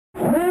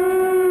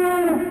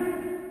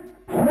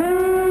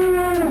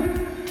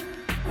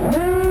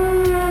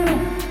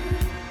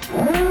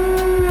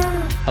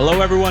Hello,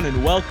 everyone,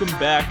 and welcome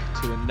back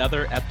to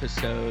another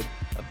episode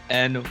of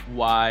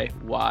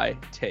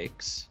NYY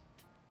Takes.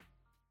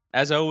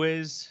 As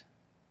always,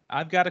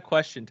 I've got a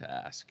question to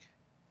ask.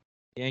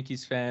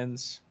 Yankees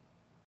fans,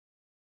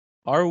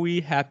 are we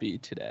happy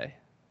today?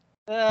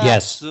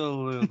 Yes.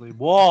 Absolutely.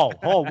 Whoa.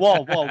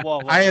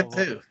 I am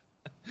too.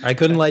 I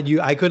couldn't let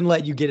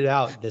you get it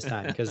out this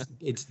time because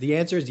the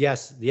answer is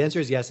yes. The answer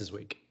is yes this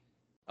week.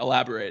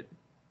 Elaborate.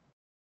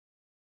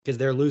 Because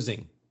they're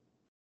losing.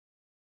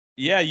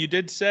 Yeah, you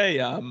did say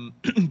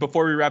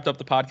before we wrapped up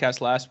the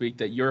podcast last week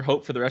that your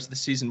hope for the rest of the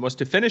season was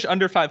to finish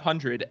under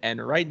 500,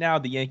 and right now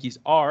the Yankees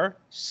are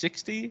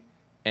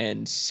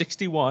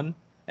 60-61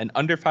 and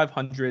under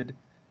 500,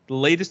 the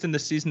latest in the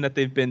season that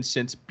they've been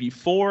since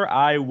before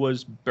I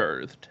was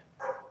birthed.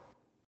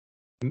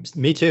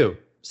 Me too.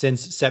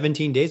 Since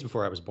 17 days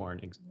before I was born,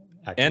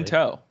 actually. And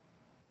Toe.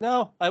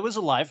 No, I was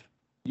alive.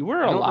 You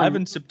were alive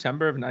in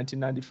September of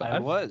 1995? I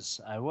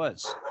was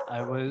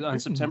on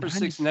September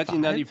 6th,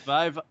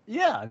 1995.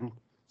 Yeah, on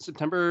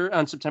September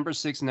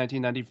 6th,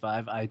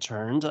 1995, I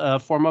turned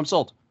 4 months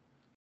old.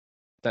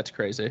 That's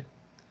crazy.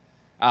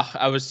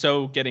 I was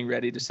so getting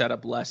ready to set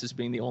up Les as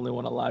being the only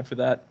one alive for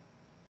that,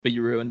 but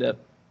you ruined it.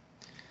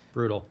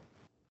 Brutal.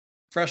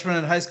 Freshman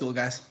in high school,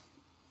 guys.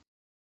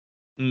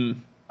 I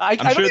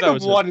don't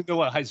even want to know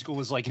what high school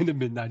was like in the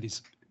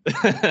mid-90s.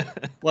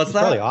 What's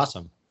that? Probably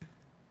awesome.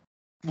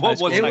 It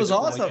was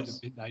awesome. Like in the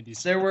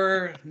mid-90s? There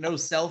were no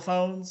cell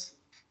phones.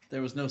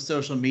 There was no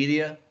social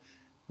media.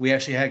 We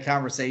actually had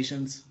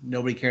conversations.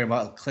 Nobody cared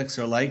about clicks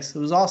or likes. It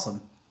was awesome.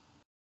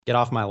 Get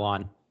off my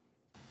lawn.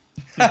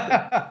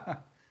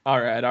 All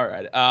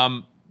right.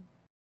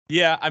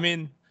 Yeah, I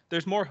mean,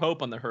 there's more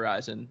hope on the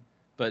horizon,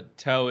 but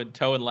Toe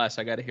and Les,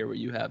 I got to hear what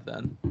you have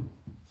then.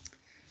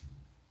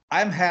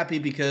 I'm happy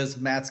because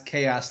Matt's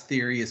chaos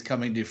theory is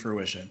coming to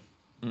fruition.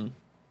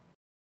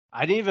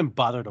 I didn't even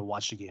bother to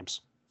watch the games.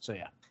 So,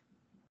 yeah.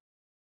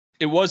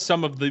 It was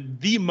some of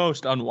the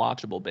most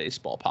unwatchable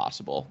baseball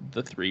possible,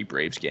 the 3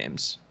 Braves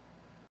games.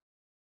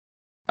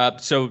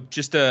 So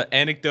just an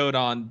anecdote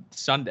on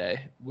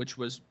Sunday, which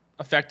was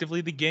effectively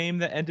the game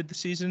that ended the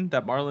season,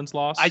 that Marlins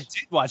lost. I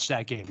did watch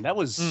that game. That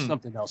was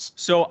something else.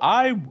 So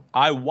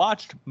I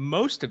watched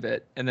most of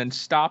it and then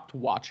stopped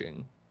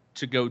watching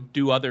to go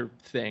do other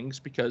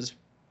things because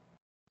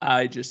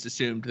I just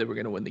assumed they were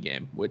going to win the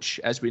game, which,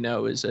 as we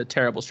know, is a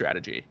terrible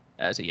strategy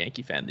as a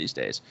Yankee fan these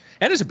days.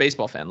 And as a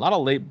baseball fan, a lot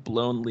of late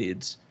blown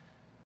leads.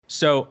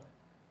 So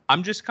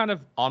I'm just kind of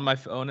on my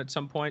phone at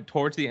some point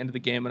towards the end of the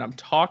game, and I'm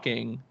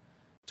talking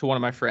to one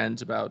of my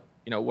friends about,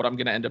 what I'm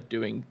going to end up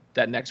doing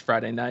that next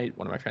Friday night.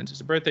 One of my friends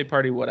has a birthday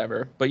party,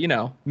 whatever. But,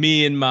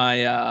 me in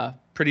my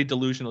pretty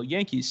delusional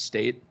Yankees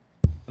state,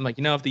 I'm like,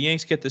 if the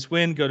Yanks get this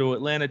win, go to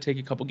Atlanta, take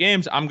a couple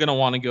games, I'm going to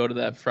want to go to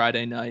that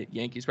Friday night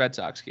Yankees-Red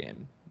Sox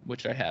game,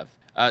 which I have.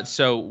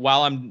 So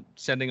while I'm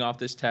sending off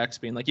this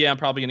text being like, yeah, I'm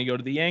probably going to go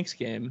to the Yanks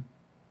game,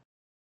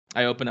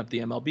 I open up the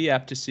MLB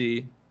app to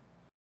see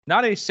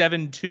not a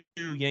 7-2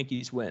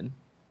 Yankees win,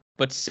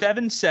 but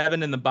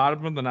 7-7 in the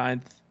bottom of the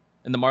 9th,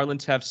 and the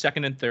Marlins have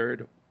second and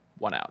third,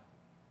 1 out.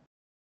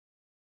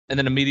 And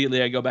then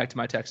immediately I go back to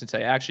my text and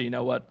say, actually, you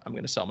know what? I'm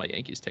going to sell my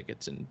Yankees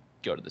tickets and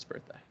go to this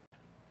birthday.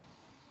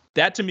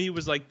 That to me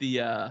was like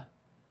the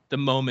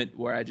moment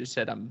where I just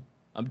said, I'm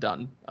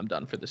done. I'm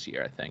done for this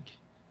year, I think.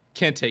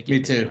 Can't take it.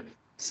 Me too.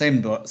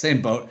 Same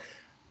boat.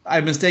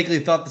 I mistakenly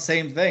thought the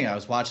same thing. I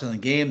was watching the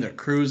game. They're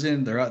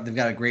cruising. They've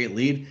got a great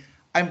lead.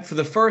 For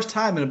the first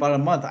time in about a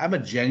month, I'm a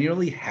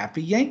genuinely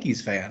happy Yankees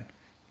fan.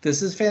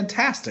 This is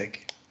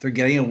fantastic. They're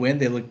getting a win.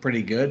 They look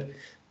pretty good.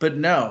 But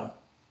no,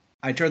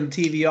 I turned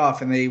the TV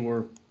off and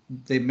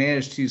they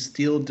managed to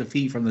steal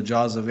defeat from the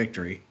jaws of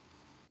victory.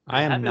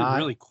 I am not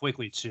really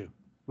quickly too,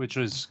 which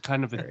was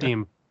kind of a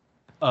theme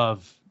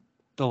of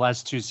the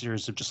last 2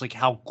 series of just like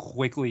how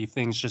quickly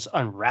things just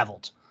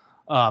unraveled.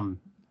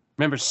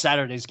 Remember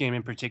Saturday's game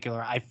in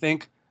particular. I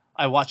think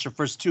I watched the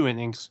first 2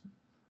 innings,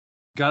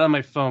 got on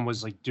my phone,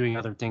 was like doing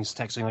other things,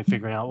 texting, like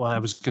figuring out what I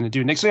was going to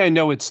do. Next thing I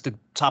know, it's the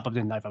top of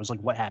the ninth. I was like,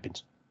 what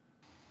happened?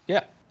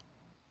 Yeah.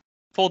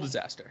 Full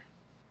disaster.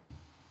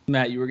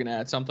 Matt, you were going to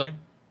add something?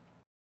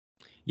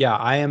 Yeah,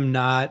 I am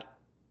not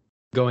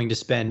going to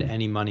spend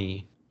any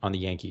money on the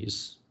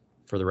Yankees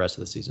for the rest of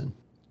the season.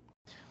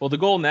 Well, the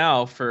goal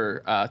now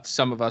for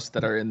some of us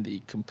that are in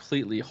the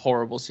completely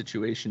horrible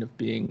situation of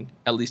being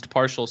at least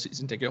partial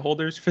season ticket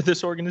holders for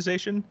this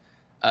organization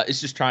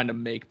is just trying to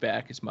make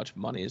back as much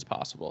money as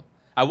possible.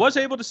 I was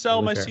able to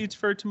sell my seats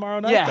for tomorrow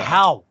night. Yeah, though.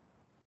 how?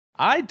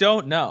 I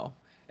don't know.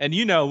 And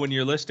when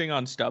you're listing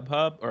on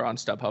StubHub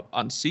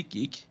on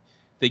SeatGeek,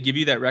 they give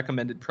you that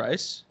recommended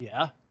price.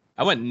 Yeah.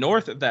 I went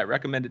north of that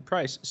recommended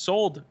price,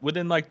 sold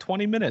within like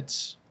 20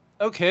 minutes.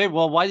 Okay,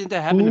 well, why didn't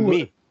that happen to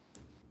me?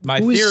 My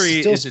Who theory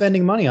is still is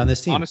spending money on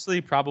this team.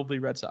 Honestly, probably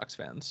Red Sox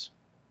fans.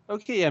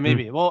 Okay, yeah,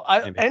 maybe. Well,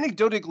 Maybe.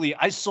 Anecdotally,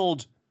 I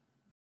sold,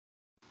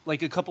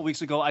 like a couple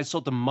weeks ago, I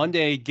sold the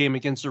Monday game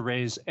against the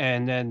Rays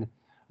and then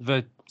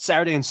the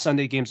Saturday and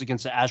Sunday games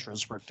against the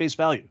Astros for face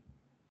value.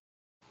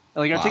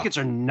 Like, our tickets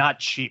are not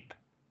cheap,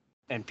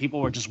 and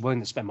people were just willing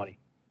to spend money.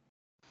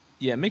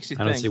 Yeah, it makes you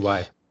I think. don't see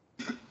why.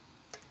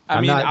 I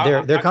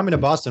mean, they're coming to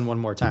Boston one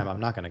more time. I'm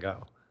not going to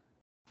go.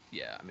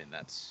 Yeah, I mean,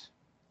 that's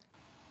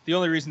the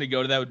only reason to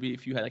go to that would be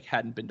if you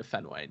hadn't been to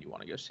Fenway and you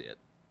want to go see it.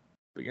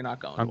 But you're not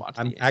going to watch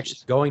the Yankees. I'm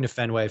actually going to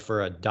Fenway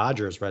for a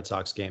Dodgers Red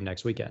Sox game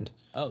next weekend.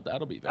 Oh,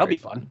 that'll be very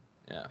fun.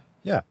 Yeah.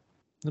 Yeah,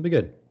 that'll be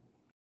good.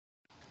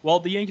 Well,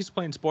 the Yankees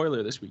playing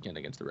spoiler this weekend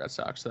against the Red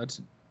Sox, so that's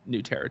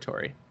new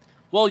territory.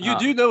 Well, you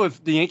do know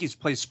if the Yankees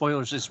play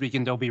spoilers this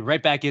weekend, they'll be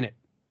right back in it,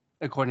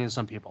 according to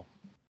some people.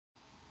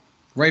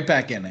 Right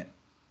back in it.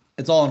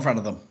 It's all in front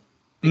of them.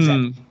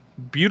 Exactly.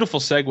 Beautiful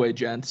segue,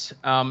 gents.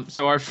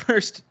 So our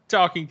first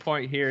talking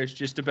point here is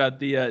just about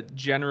the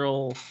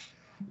general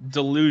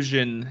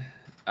delusion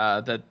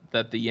that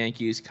the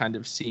Yankees kind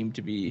of seem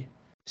to be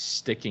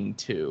sticking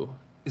to.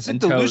 Is it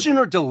delusion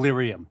or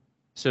delirium?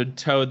 So,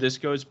 Toad, this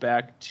goes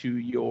back to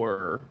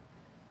your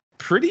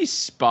pretty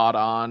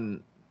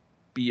spot-on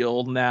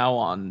spiel now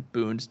on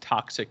Boone's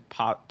toxic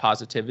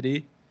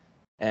positivity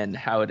and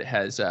how it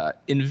has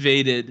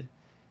invaded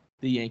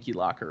the Yankee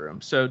locker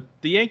room. So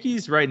the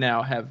Yankees right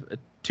now have a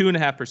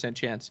 2.5%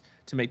 chance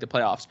to make the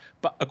playoffs,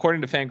 but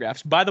according to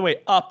Fangraphs, by the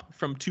way, up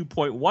from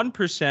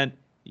 2.1%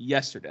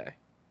 yesterday.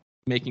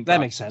 That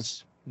makes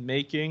sense.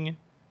 Making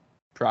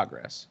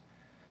progress.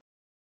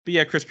 But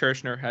yeah, Chris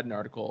Kirshner had an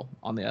article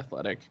on The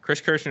Athletic.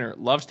 Chris Kirshner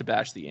loves to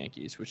bash the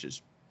Yankees, which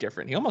is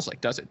different. He almost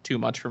does it too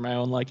much for my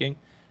own liking.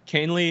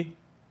 Canely.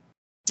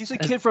 He's a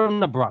kid from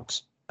the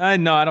Bronx.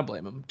 No, I don't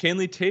blame him.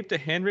 Canely taped a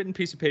handwritten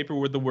piece of paper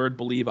with the word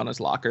 "believe" on his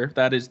locker.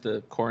 That is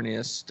the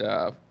corniest.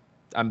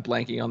 I'm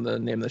blanking on the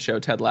name of the show,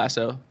 Ted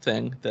Lasso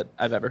thing that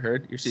I've ever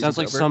heard. Your season's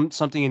Sounds like over.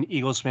 something an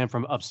Eagles fan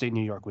from upstate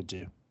New York would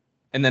do.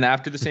 And then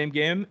after the same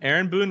game,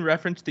 Aaron Boone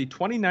referenced the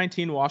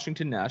 2019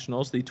 Washington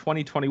Nationals, the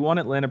 2021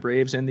 Atlanta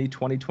Braves, and the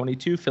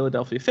 2022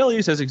 Philadelphia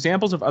Phillies as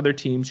examples of other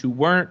teams who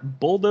weren't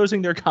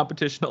bulldozing their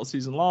competition all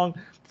season long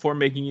before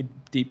making a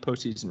deep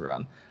postseason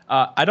run.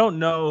 I don't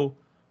know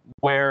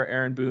where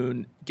Aaron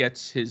Boone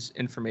gets his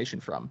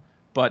information from,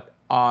 but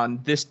on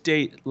this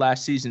date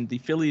last season, the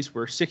Phillies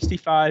were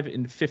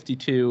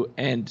 65-52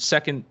 and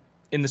second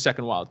in the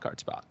second wildcard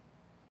spot.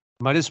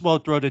 Might as well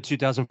throw the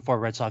 2004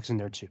 Red Sox in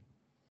there too.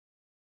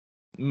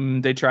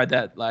 They tried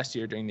that last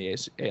year during the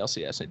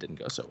ALCS and it didn't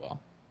go so well.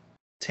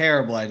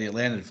 Terrible idea.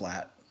 Landed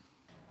flat.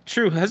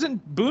 True.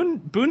 Hasn't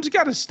Boone's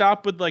got to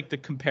stop with the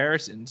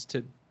comparisons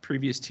to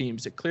previous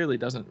teams. It clearly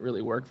doesn't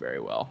really work very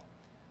well.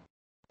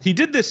 He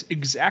did this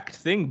exact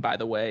thing, by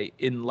the way,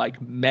 in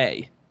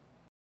May.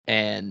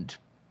 And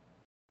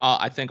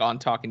I think on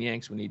Talking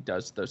Yanks when he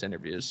does those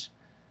interviews.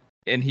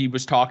 And he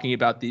was talking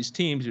about these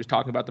teams. He was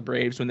talking about the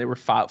Braves when they were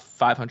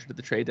 500 at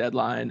the trade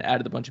deadline,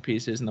 added a bunch of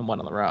pieces, and then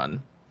went on the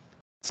run.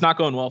 It's not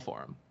going well for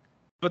him.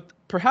 But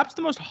perhaps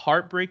the most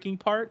heartbreaking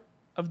part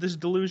of this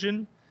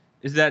delusion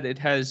is that it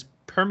has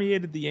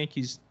permeated the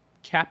Yankees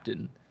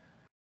captain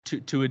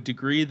to a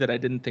degree that I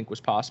didn't think was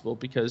possible,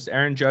 because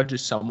Aaron Judge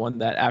is someone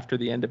that after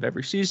the end of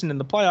every season in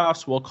the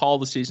playoffs will call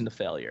the season a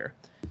failure.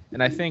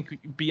 And I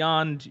think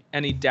beyond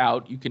any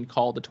doubt, you can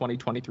call the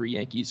 2023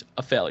 Yankees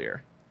a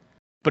failure.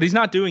 But he's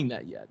not doing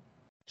that yet.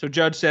 So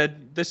Judge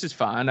said, this is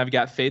fine. I've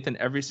got faith in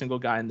every single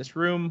guy in this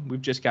room.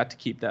 We've just got to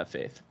keep that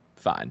faith.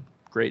 Fine.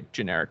 Great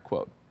generic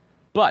quote.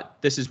 But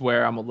this is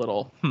where I'm a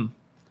little,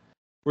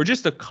 We're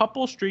just a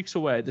couple streaks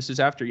away. This is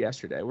after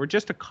yesterday. We're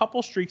just a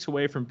couple streaks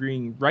away from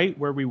being right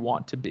where we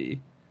want to be.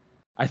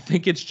 I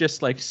think it's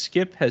just like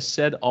Skip has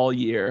said all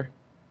year.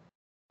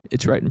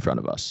 It's right in front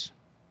of us.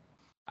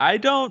 I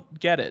don't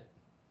get it.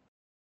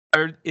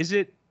 Or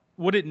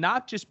would it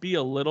not just be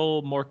a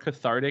little more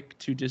cathartic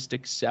to just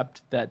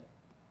accept that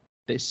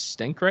they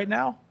stink right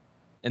now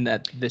and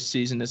that this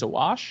season is a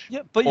wash?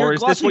 Yeah, but you're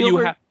glossing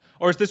over...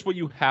 Or is this what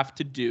you have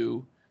to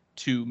do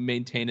to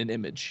maintain an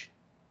image?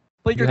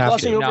 But you're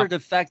glossing over the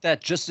fact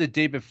that just the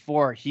day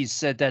before, he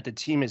said that the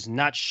team is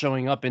not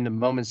showing up in the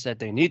moments that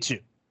they need to.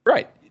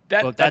 Right.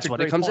 That's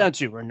what it comes down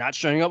to. We're not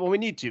showing up when we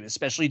need to,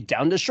 especially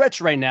down the stretch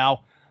right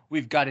now.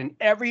 We've gotten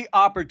every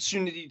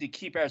opportunity to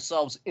keep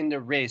ourselves in the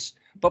race,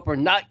 but we're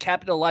not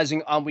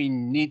capitalizing on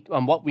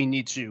what we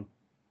need to.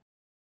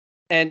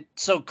 And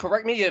so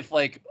correct me if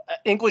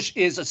English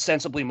is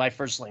ostensibly my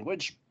first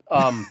language.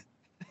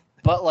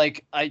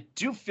 But I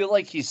do feel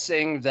like he's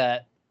saying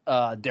that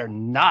they're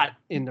not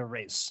in the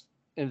race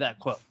in that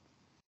quote.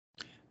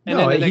 And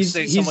then the next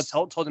day, someone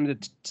told him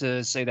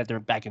to say that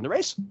they're back in the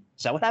race.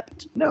 Is that what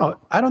happened? No,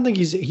 I don't think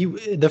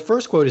the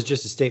first quote is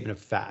just a statement of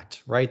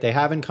fact, right? They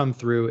haven't come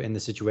through in the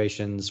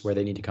situations where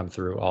they need to come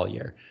through all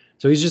year.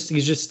 So he's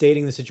just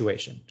stating the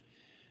situation.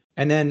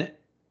 And then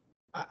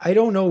I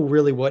don't know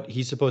really what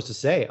he's supposed to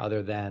say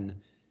other than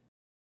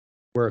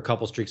we're a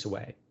couple streaks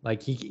away.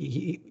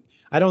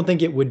 I don't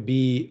think it would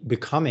be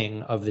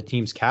becoming of the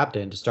team's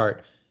captain to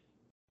start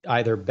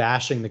either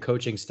bashing the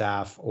coaching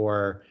staff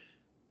or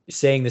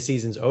saying the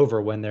season's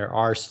over when there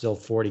are still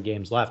 40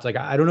 games left.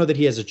 I don't know that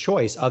he has a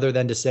choice other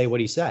than to say what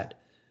he said.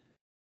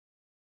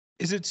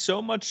 Is it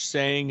so much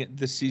saying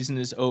the season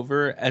is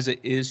over as it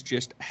is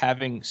just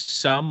having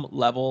some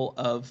level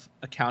of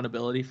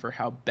accountability for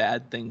how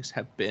bad things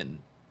have been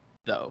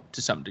though,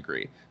 to some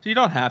degree. So you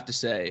don't have to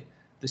say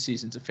the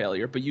season's a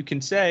failure, but you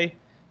can say,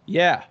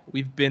 yeah,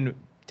 we've been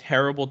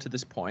terrible to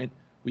this point.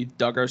 We've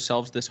dug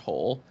ourselves this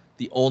hole.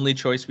 The only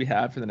choice we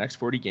have for the next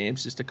 40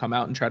 games is to come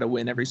out and try to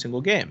win every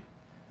single game.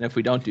 And if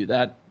we don't do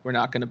that, we're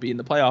not going to be in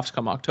the playoffs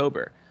come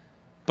October.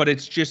 But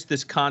it's just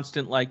this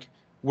constant, like,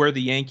 we're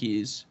the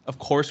Yankees. Of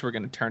course we're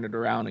going to turn it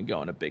around and go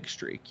on a big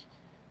streak.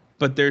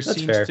 But there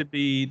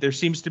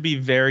seems to be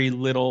very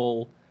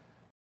little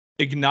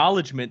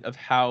acknowledgement of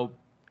how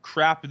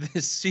crap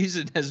this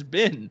season has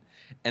been.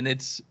 And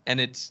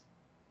it's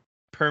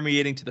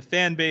permeating to the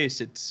fan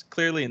base. It's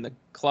clearly in the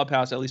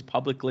clubhouse, at least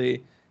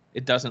publicly,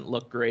 it doesn't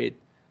look great.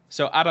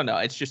 So I don't know.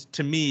 It's just,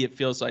 to me, it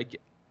feels like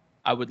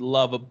I would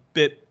love a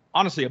bit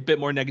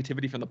more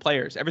negativity from the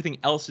players. Everything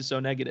else is so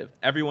negative.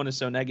 Everyone is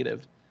so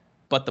negative,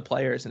 but the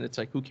players. And it's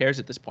like, who cares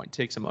at this point?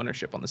 Take some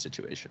ownership on the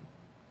situation.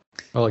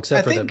 Well,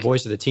 except for the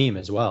voice of the team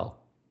as well.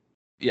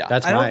 Yeah,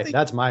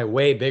 that's my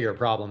way bigger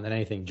problem than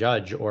anything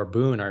Judge or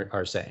Boone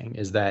are saying,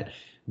 is that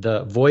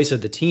the voice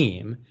of the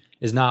team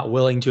is not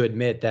willing to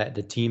admit that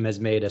the team has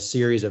made a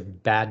series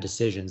of bad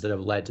decisions that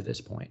have led to this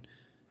point.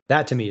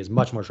 That to me is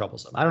much more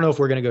troublesome. I don't know if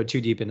we're going to go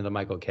too deep into the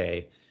Michael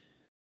K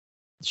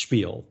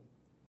spiel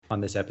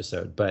on this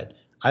episode, but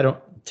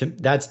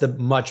that's the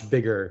much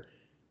bigger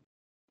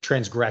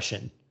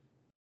transgression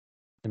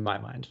in my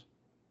mind.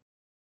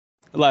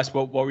 Les,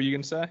 what were you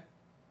going to say?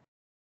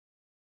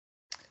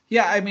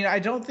 Yeah, I mean, I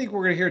don't think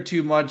we're going to hear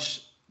too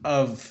much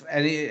of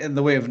any in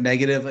the way of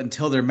negative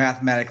until they're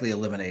mathematically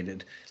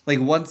eliminated. Like,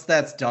 once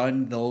that's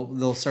done,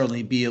 they'll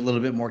certainly be a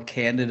little bit more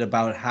candid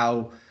about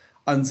how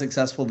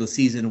unsuccessful the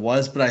season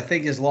was. But I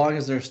think as long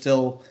as there's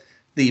still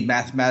the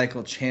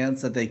mathematical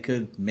chance that they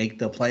could make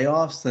the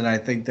playoffs, then I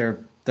think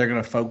they're going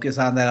to focus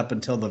on that up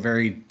until the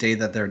very day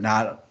that they're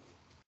not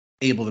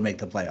able to make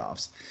the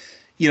playoffs.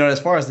 You know, as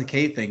far as the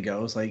K thing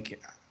goes,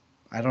 like,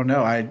 I don't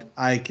know.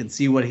 I can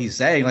see what he's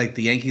saying. Like,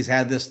 the Yankees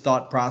had this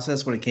thought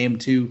process when it came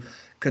to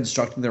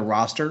constructing their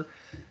roster.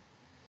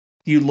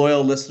 You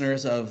loyal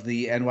listeners of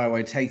the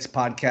NYY Takes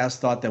podcast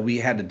thought that we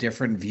had a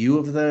different view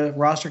of the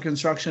roster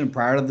construction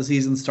prior to the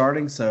season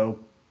starting. So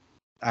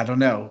I don't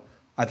know.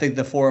 I think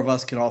the four of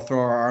us can all throw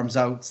our arms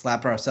out,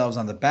 slap ourselves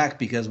on the back,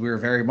 because we were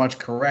very much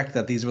correct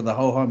that these were the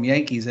ho-hum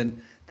Yankees,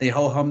 and they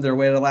ho-hummed their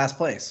way to last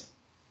place.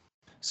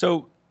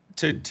 So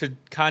to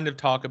kind of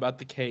talk about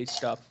the K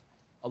stuff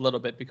a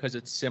little bit, because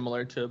it's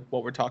similar to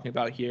what we're talking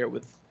about here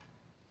with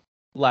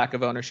lack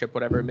of ownership,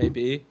 whatever it may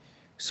be.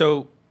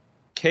 So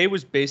Kay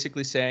was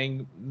basically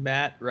saying,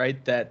 Matt,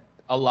 right, that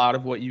a lot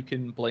of what you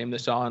can blame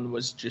this on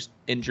was just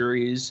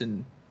injuries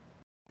and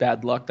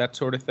bad luck, that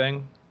sort of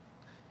thing.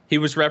 He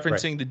was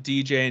referencing the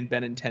DJ and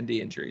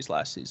Benintendi injuries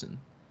last season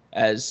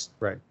as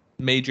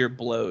major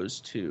blows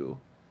to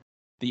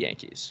the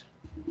Yankees.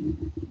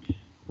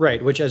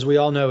 Right, which, as we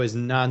all know, is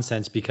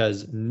nonsense,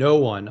 because no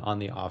one on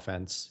the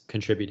offense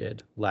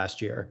contributed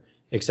last year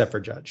except for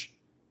Judge.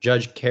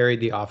 Judge carried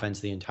the offense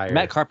the entire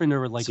Matt Carpenter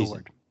would like season. a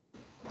word.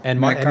 And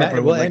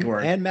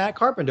Matt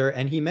Carpenter,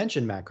 and he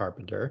mentioned Matt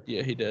Carpenter.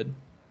 Yeah, he did.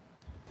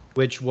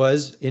 Which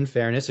was, in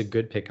fairness, a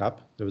good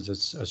pickup. There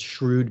was a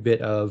shrewd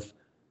bit of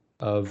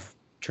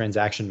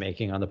transaction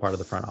making on the part of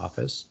the front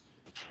office.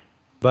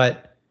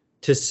 But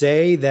to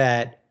say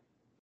that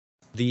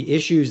the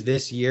issues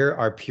this year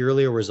are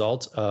purely a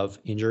result of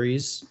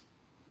injuries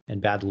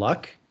and bad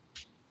luck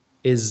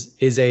is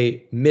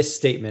a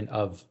misstatement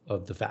of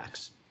the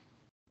facts.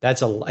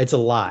 It's a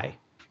lie,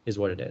 is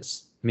what it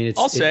is. I mean,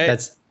 I'll say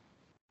this.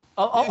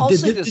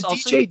 The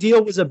DJ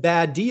deal was a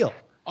bad deal.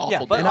 Awful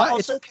Yeah, but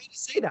it's okay to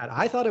say that.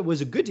 I thought it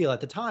was a good deal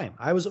at the time.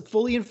 I was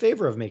fully in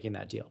favor of making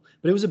that deal,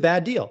 but it was a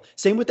bad deal.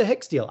 Same with the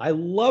Hicks deal. I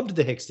loved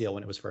the Hicks deal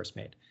when it was first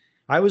made.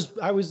 I was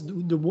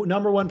the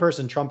number one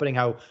person trumpeting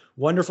how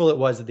wonderful it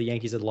was that the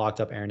Yankees had locked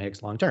up Aaron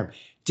Hicks long term.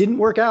 Didn't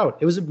work out.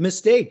 It was a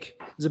mistake.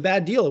 It was a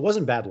bad deal. It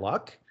wasn't bad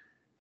luck.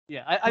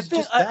 Yeah, I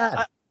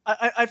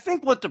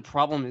think what the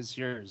problem is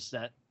here is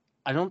that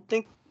I don't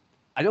think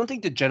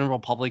the general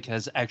public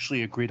has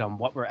actually agreed on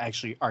what we're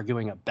actually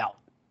arguing about,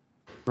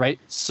 right?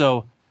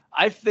 So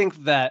I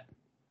think that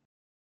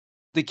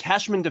the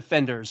Cashman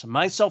defenders,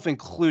 myself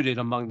included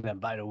among them,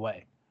 by the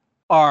way,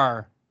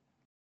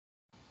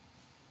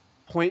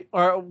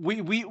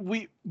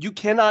 you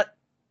cannot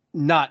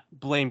not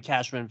blame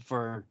Cashman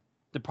for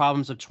the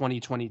problems of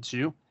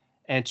 2022,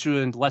 and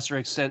to a lesser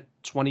extent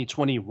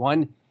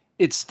 2021.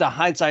 It's the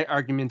hindsight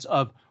arguments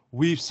of,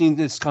 we've seen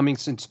this coming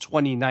since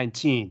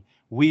 2019.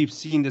 We've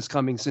seen this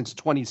coming since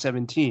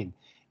 2017,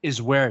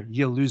 is where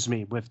you lose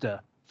me with the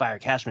fire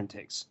Cashman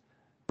takes,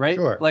 right?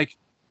 Sure. Like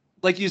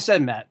you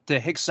said, Matt, the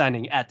Hicks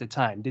signing at the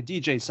time, the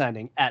DJ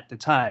signing at the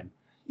time,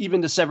 even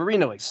the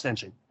Severino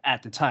extension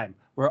at the time,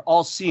 were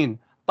all seen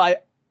by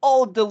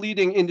all of the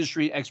leading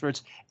industry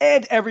experts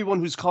and everyone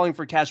who's calling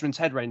for Cashman's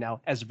head right now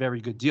as very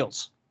good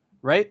deals,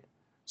 right?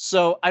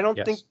 So I don't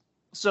think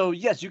so.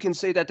 Yes, you can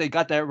say that they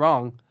got that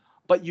wrong,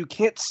 but you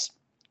can't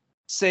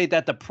say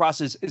that the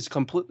process is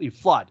completely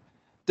flawed.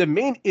 The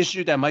main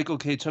issue that Michael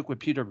K took with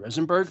Peter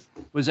Rosenberg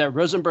was that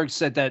Rosenberg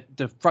said that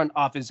the front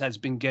office has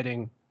been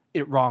getting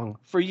it wrong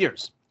for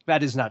years.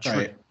 That is not true.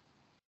 Right.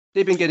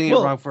 They've been getting it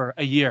wrong for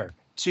a year,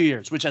 2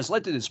 years, which has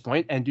led to this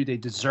point. And do they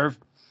deserve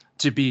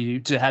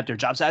to have their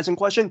job status in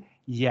question?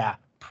 Yeah,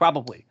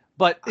 probably.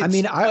 But I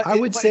mean, I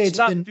would say it's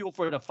not been fuel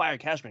for the fire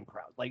Cashman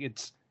crowd. Like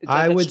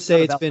I would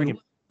say it's been.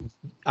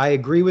 I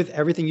agree with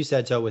everything you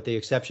said, so with the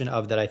exception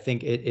of that, I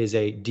think it is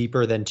a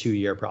deeper than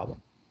 2-year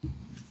problem.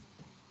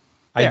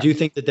 I do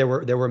think that there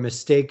were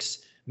mistakes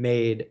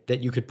made that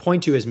you could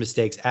point to as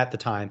mistakes at the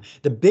time.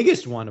 The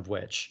biggest one of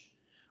which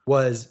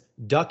was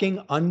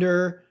ducking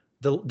under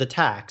the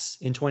tax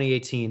in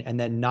 2018 and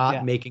then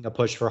not making a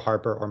push for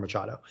Harper or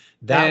Machado.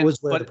 That was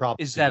where the problem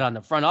is. That on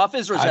the front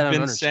office or is that on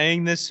ownership? I've been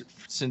saying this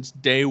since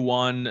day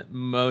one.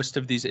 Most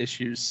of these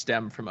issues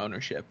stem from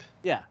ownership.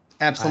 Yeah.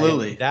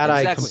 Absolutely.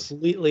 I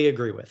completely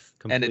agree with.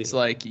 And it's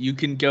like you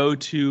can go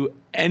to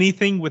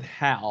anything with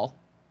Hal.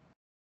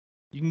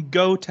 You can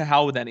go to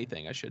Hal with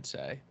anything, I should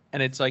say.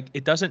 And it's like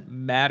it doesn't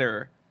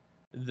matter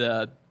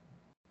the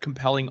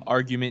compelling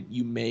argument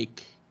you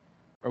make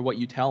or what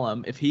you tell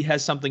him. If he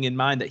has something in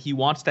mind that he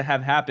wants to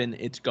have happen,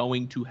 it's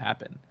going to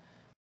happen.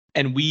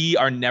 And we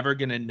are never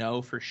going to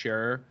know for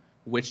sure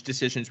which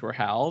decisions were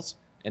Hal's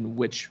and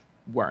which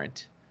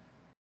weren't.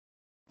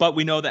 But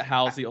we know that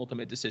Hal's the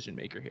ultimate decision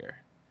maker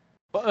here.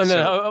 But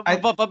no,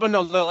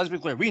 let's be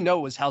clear. We know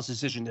it was Hal's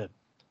decision to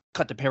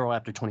cut the payroll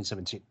after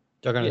 2017.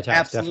 They're going to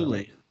tax,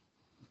 absolutely.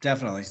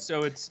 Definitely.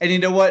 So it's, and you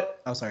know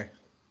what? Oh, sorry.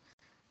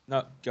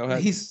 No, go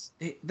ahead.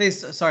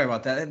 Sorry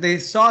about that. They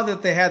saw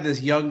that they had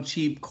this young,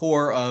 cheap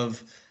core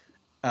of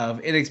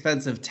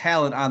inexpensive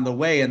talent on the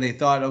way, and they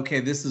thought, okay,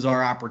 this is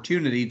our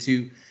opportunity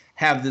to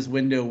have this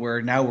window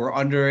where now we're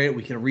under it.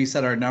 We can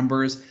reset our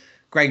numbers.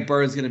 Greg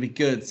Bird's going to be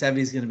good.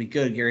 Sevy's going to be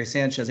good. Gary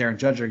Sanchez, Aaron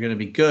Judge are going to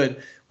be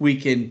good. We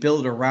can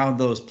build around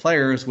those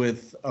players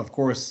with, of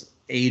course,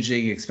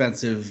 aging,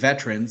 expensive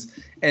veterans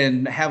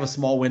and have a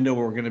small window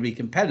where we're going to be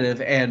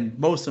competitive. And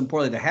most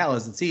importantly to Hal,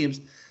 as it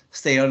seems,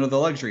 stay under the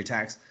luxury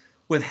tax.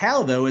 With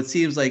Hal, though, it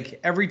seems like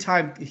every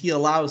time he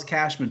allows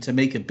Cashman to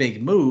make a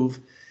big move,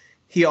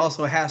 he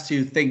also has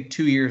to think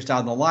 2 years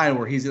down the line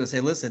where he's going to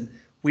say, listen,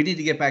 we need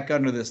to get back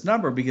under this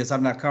number because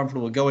I'm not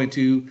comfortable going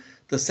to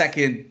the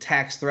second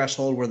tax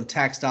threshold where the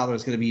tax dollar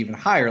is going to be even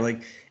higher.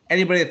 Like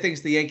anybody that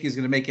thinks the Yankees are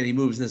going to make any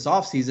moves this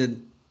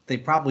offseason, they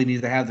probably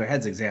need to have their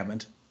heads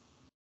examined.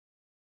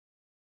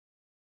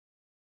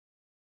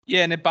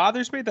 Yeah, and it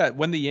bothers me that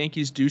when the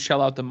Yankees do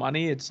shell out the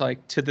money, it's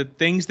like to the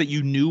things that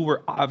you knew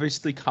were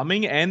obviously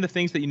coming and the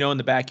things that you know in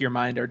the back of your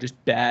mind are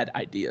just bad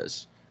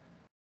ideas,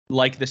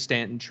 like the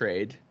Stanton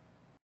trade,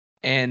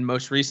 and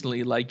most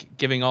recently, like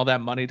giving all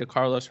that money to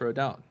Carlos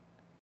Rodon,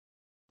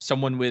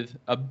 someone with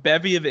a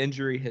bevy of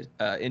injury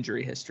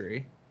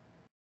history,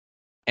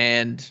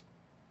 and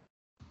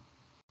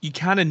you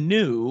kind of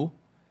knew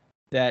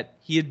that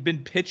he had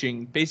been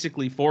pitching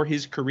basically for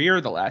his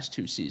career the last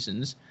 2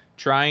 seasons,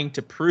 trying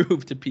to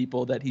prove to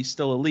people that he's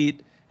still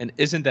elite and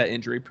isn't that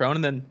injury prone.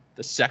 And then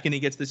the second he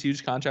gets this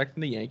huge contract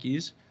from the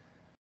Yankees,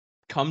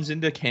 comes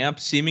into camp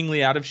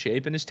seemingly out of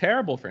shape and is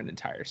terrible for an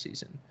entire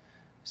season.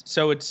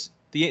 So it's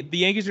the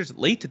Yankees are just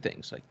late to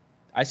things. Like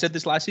I said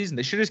this last season,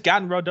 they should have just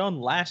gotten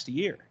Rodon last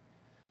year.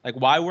 Like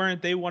why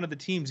weren't they one of the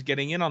teams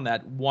getting in on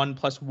that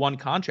 1+1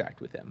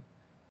 contract with him?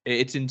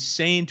 It's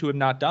insane to have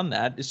not done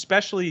that,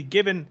 especially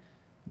given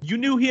you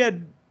knew he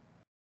had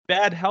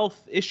bad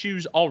health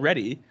issues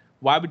already.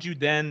 Why would you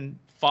then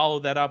follow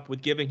that up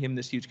with giving him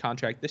this huge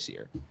contract this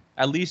year?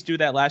 At least do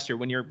that last year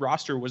when your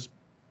roster was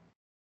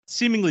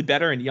seemingly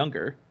better and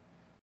younger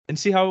and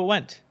see how it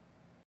went.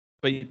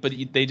 But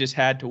they just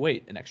had to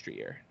wait an extra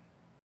year.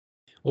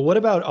 Well, what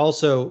about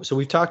also, so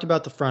we've talked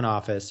about the front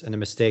office and the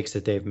mistakes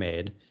that they've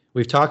made.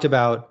 We've talked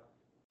about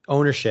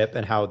ownership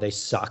and how they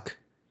suck.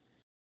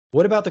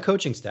 What about the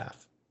coaching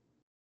staff?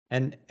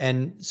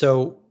 And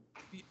so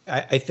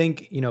I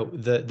think, you know,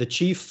 the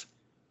chief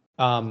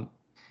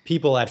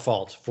people at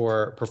fault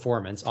for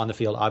performance on the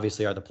field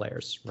obviously are the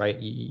players, right?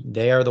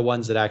 They are the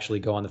ones that actually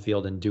go on the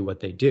field and do what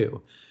they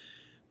do.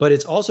 But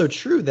it's also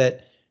true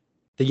that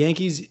the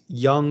Yankees'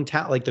 young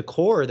talent, like the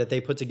core that they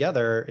put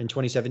together in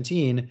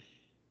 2017,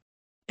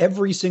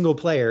 every single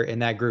player in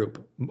that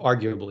group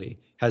arguably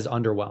has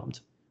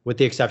underwhelmed, with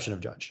the exception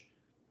of Judge,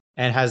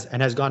 and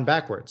has gone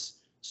backwards,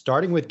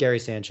 starting with Gary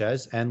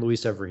Sanchez and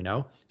Luis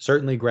Severino,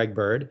 certainly Greg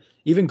Bird,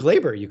 even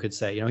Glaber, you could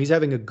say. You know, he's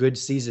having a good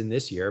season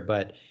this year,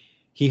 but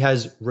he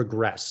has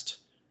regressed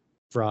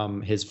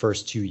from his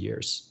first 2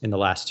 years in the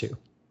last 2.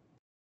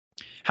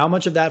 How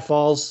much of that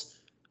falls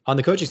on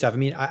the coaching staff? I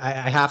mean,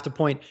 I have to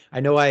point. I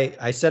know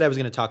I said I was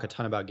going to talk a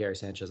ton about Gary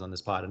Sanchez on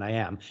this pod, and I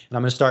am. And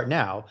I'm going to start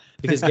now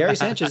because Gary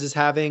Sanchez is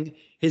having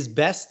his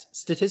best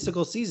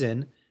statistical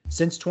season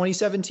since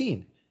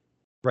 2017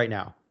 right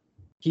now.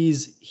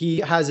 He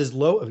has his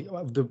low.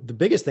 The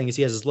biggest thing is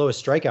he has his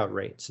lowest strikeout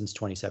rate since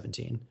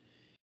 2017.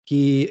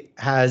 He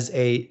has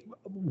a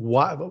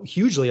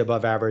hugely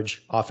above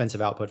average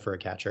offensive output for a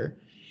catcher.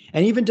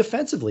 And even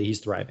defensively, he's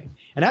thriving.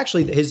 And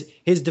actually,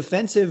 his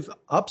defensive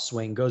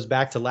upswing goes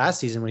back to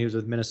last season when he was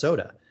with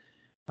Minnesota.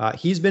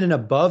 He's been an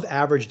above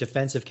average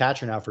defensive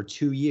catcher now for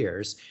 2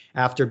 years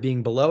after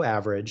being below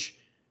average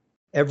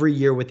every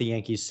year with the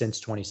Yankees since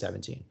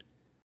 2017.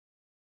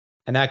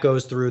 And that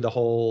goes through the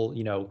whole,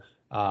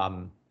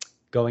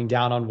 going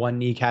down on one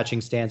knee,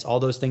 catching stance, all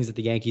those things that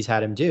the Yankees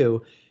had him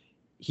do.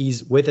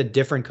 He's with a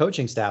different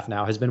coaching staff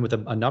now, has been with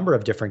a number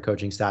of different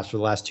coaching staffs for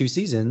the last 2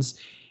 seasons,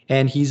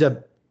 and he's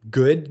a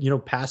good,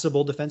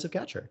 passable defensive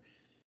catcher.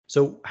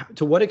 So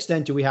to what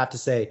extent do we have to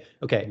say,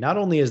 okay, not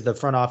only is the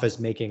front office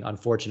making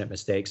unfortunate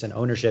mistakes and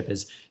ownership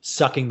is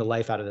sucking the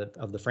life out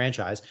of the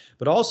franchise,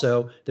 but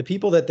also the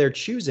people that they're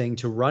choosing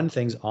to run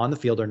things on the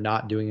field are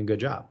not doing a good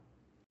job?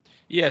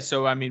 Yeah,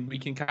 so I mean, we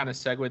can kind of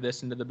segue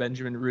this into the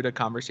Benjamin Ruda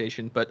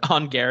conversation, but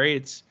on Gary,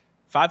 it's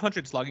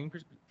 500 slugging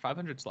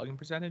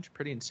percentage,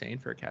 pretty insane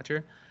for a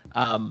catcher.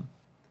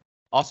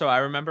 Also, I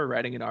remember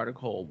writing an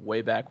article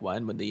way back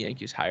when the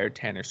Yankees hired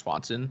Tanner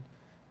Swanson,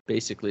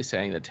 basically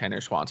saying that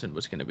Tanner Swanson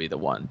was going to be the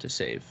one to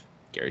save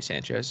Gary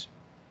Sanchez.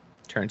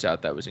 Turns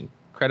out that was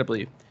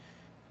incredibly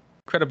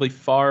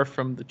far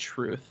from the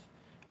truth.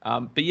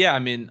 But yeah, I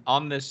mean,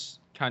 on this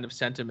kind of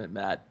sentiment,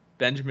 Matt,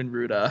 Benjamin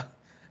Ruda,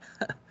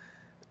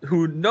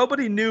 who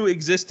nobody knew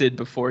existed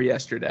before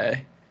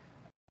yesterday,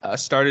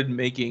 started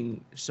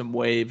making some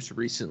waves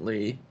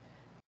recently,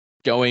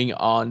 going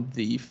on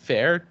the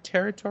Fair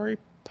Territory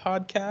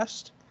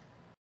podcast,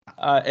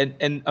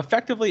 and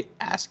effectively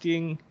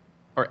asking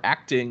or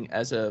acting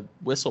as a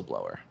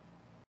whistleblower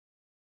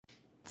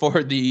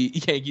for the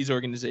Yankees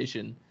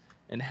organization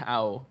and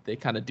how they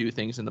kind of do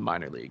things in the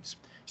minor leagues.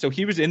 So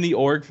he was in the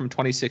org from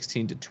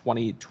 2016 to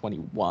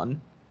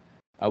 2021,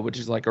 which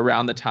is like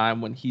around the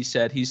time when he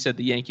said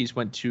the Yankees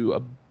went to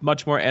a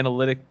much more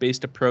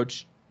analytic-based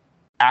approach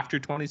after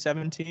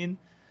 2017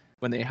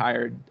 when they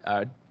hired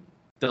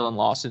Dylan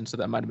Lawson. So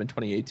that might have been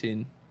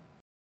 2018.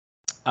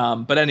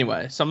 But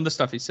anyway, some of the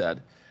stuff he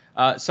said.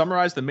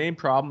 Summarized the main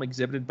problem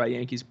exhibited by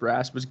Yankees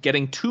brass was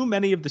getting too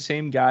many of the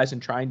same guys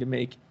and trying to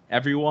make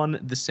everyone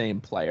the same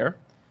player.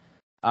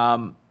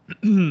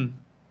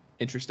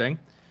 Interesting.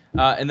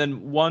 And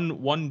then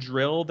one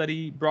drill that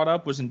he brought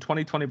up was in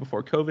 2020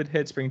 before COVID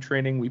hit spring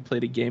training. We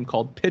played a game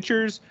called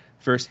pitchers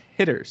versus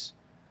hitters.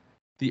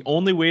 The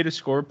only way to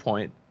score a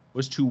point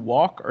was to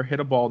walk or hit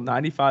a ball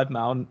 95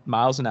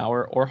 miles an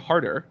hour or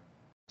harder.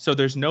 So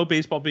there's no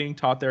baseball being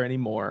taught there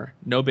anymore.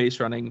 No base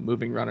running,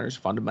 moving runners,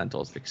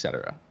 fundamentals,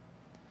 etc.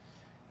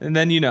 And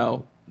then,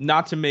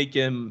 not to make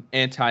him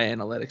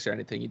anti-analytics or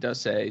anything, he does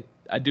say,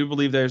 I do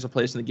believe there's a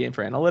place in the game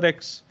for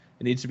analytics.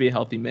 It needs to be a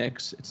healthy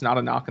mix. It's not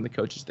a knock on the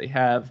coaches they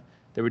have.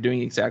 They were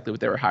doing exactly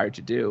what they were hired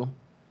to do.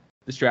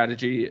 The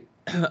strategy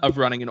of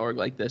running an org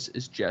like this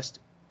is just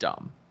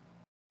dumb.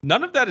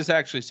 None of that is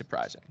actually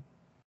surprising.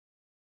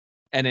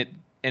 And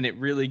it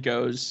really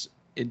goes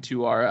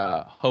into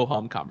our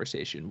ho-hum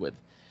conversation with,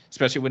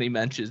 especially when he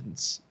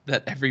mentions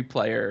that every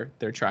player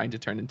they're trying to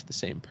turn into the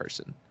same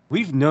person.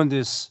 We've known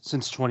this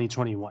since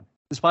 2021.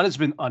 The spot has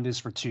been on this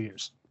for 2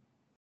 years.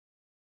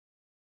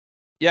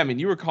 Yeah, I mean,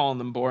 you were calling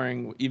them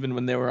boring even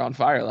when they were on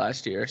fire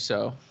last year,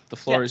 so the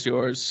floor is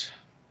yours.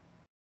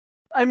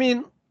 I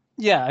mean,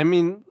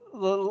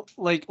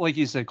 like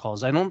you said,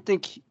 Calls, I don't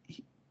think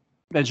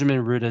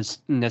Benjamin Ruda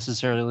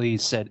necessarily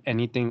said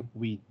anything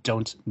we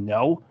don't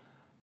know.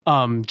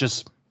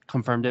 Just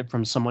confirmed it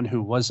from someone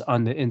who was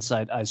on the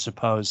inside, I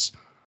suppose.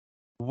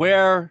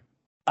 Where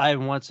I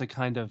want to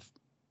kind of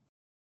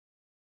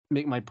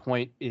make my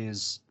point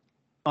is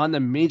on the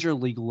major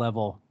league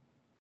level,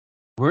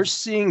 we're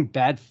seeing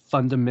bad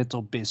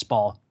fundamental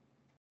baseball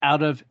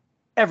out of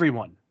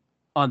everyone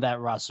on that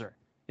roster.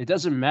 It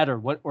doesn't matter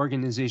what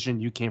organization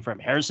you came from.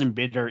 Harrison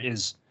Bader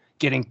is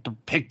getting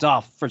picked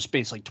off first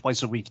base like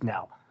twice a week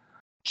now.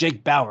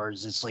 Jake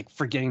Bowers is like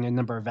forgetting a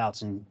number of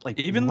outs and like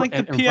even like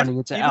the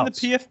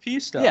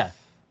PFP stuff.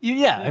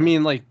 Yeah. I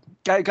mean, like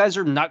guys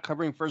are not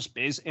covering first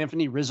base.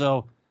 Anthony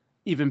Rizzo,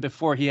 even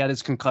before he had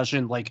his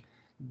concussion, like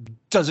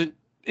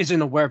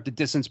isn't aware of the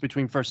distance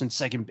between first and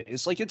second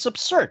base. Like, it's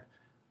absurd.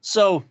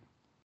 So,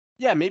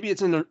 yeah, maybe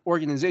it's an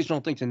organizational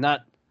thing to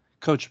not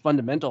coach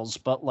fundamentals,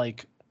 but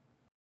like,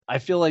 I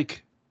feel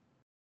like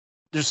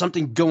there's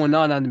something going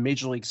on the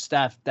major league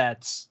staff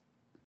that's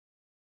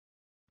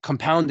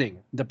compounding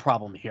the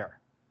problem here.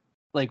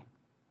 Like,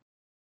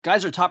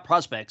 guys are top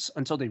prospects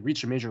until they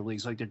reach the major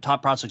leagues. Like, they're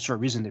top prospects for a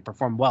reason. They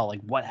perform well.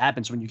 Like, what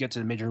happens when you get to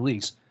the major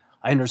leagues?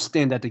 I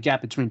understand that the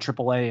gap between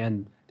AAA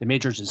and the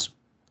majors is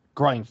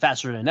growing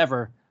faster than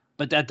ever,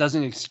 but that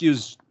doesn't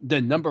excuse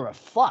the number of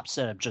flops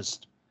that have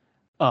just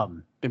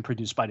been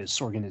produced by this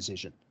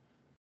organization.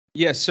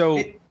 Yeah,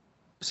 so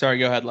sorry,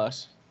 go ahead,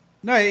 Les.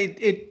 No,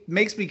 it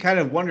makes me kind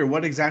of wonder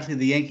what exactly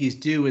the Yankees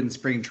do in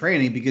spring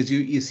training, because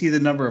you see the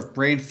number of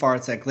brain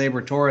farts that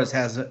Gleyber Torres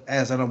has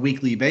on a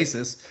weekly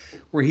basis,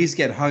 where he's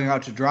getting hung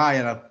out to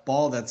dry on a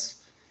ball that's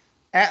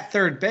at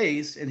third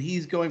base, and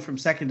he's going from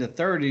second to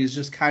third, and he's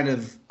just kind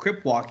of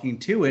crip walking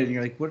to it, and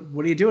you're like,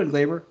 what are you doing,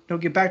 Gleyber?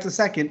 Don't get back to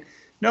second.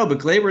 No, but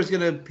Gleyber's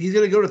he's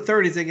gonna go to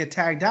third. He's gonna get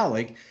tagged out.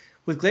 Like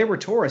with Gleyber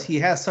Torres, he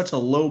has such a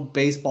low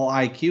baseball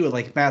IQ, and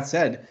like Matt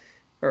said,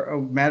 or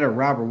Matt or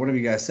Robert, whatever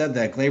you guys said,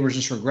 that Gleyber's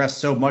just regressed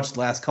so much the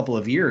last couple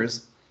of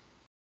years.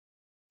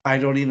 I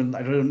don't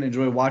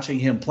enjoy watching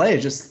him play.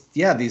 Just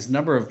these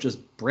number of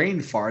just brain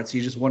farts.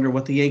 You just wonder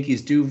what the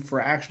Yankees do for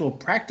actual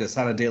practice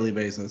on a daily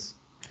basis.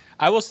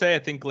 I will say I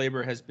think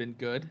Glaber has been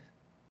good,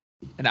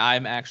 and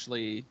I'm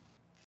actually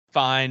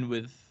fine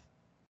with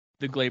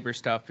the Glaber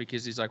stuff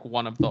because he's like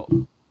one of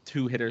the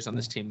 2 hitters on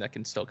this team that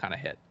can still kind of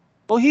hit.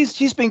 Well,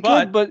 he's been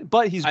good,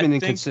 but he's been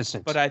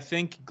inconsistent. But I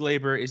think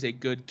Glaber is a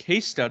good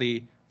case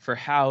study for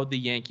how the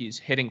Yankees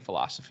hitting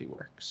philosophy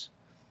works.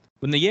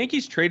 When the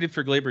Yankees traded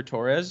for Glaber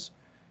Torres,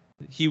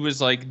 he was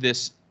like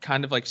this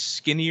kind of like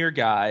skinnier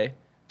guy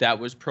that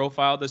was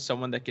profiled as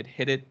someone that could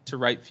hit it to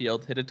right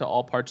field, hit it to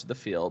all parts of the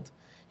field.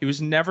 He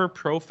was never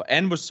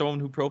and was someone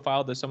who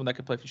profiled as someone that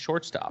could play for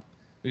shortstop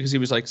because he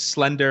was like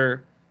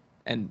slender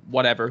and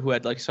whatever, who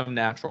had like some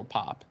natural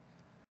pop.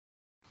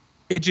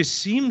 It just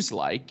seems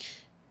like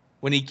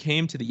when he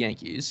came to the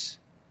Yankees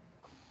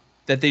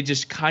that they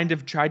just kind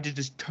of tried to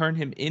just turn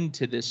him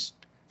into this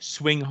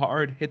swing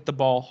hard, hit the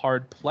ball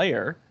hard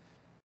player.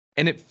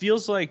 And it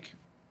feels like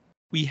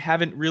we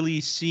haven't really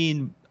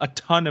seen a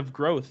ton of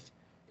growth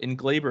in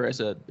Glaber as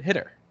a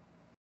hitter.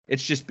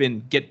 It's just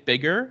been get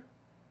bigger,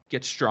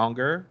 get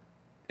stronger,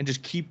 and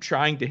just keep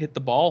trying to hit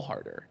the ball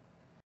harder.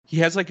 He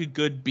has like a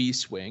good B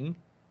swing,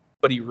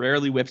 but he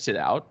rarely whips it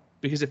out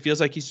because it feels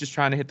like he's just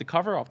trying to hit the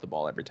cover off the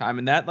ball every time.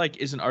 And that like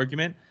is an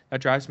argument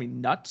that drives me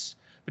nuts.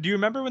 But do you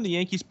remember when the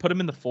Yankees put him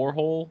in the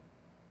 4-hole,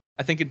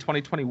 I think in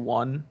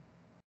 2021,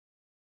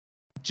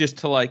 just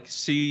to like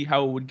see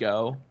how it would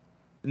go?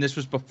 And this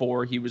was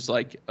before he was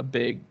like a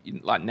big,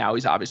 now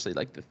he's obviously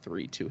like the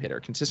 3-2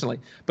 hitter consistently,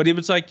 but he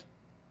was like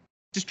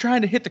just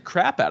trying to hit the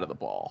crap out of the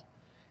ball.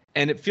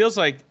 And it feels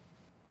like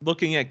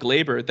looking at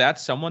Glaber,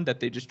 that's someone that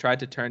they just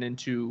tried to turn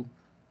into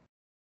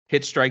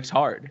hit strikes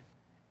hard.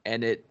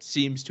 And it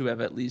seems to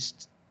have at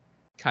least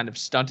kind of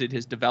stunted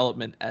his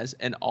development as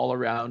an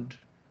all-around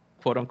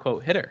quote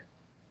unquote hitter.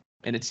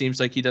 And it seems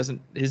like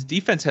his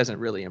defense hasn't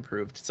really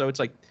improved. So it's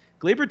like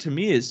Glaber to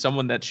me is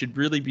someone that should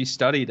really be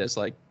studied as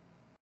like,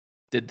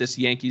 did this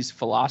Yankees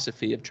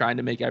philosophy of trying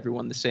to make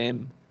everyone the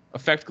same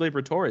affect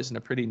Glaber Torres in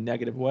a pretty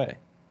negative way?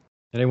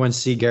 Anyone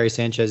see Gary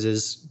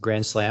Sanchez's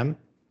grand slam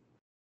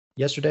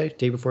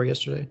day before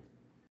yesterday?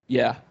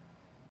 Yeah.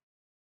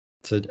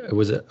 So it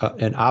was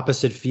an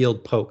opposite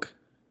field poke.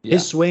 Yeah.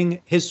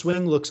 His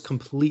swing looks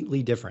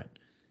completely different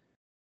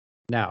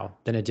now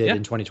than it did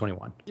in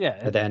 2021. Yeah.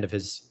 At the end of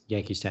his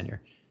Yankees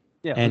tenure.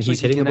 Yeah. And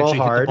he's hitting the ball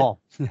hard.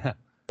 Yeah.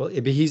 Well,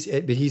 but he's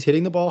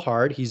hitting the ball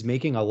hard. He's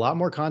making a lot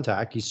more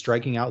contact. He's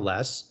striking out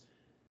less.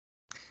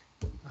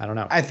 I don't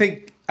know. I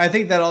think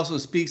that also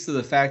speaks to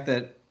the fact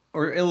that,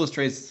 or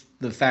illustrates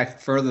the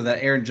fact further,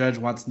 that Aaron Judge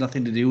wants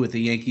nothing to do with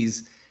the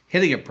Yankees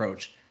hitting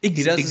approach.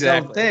 He does his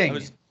own thing. I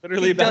was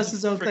literally about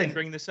to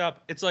bring this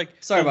up. It's like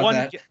sorry about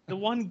that.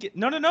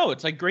 No.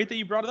 It's like great that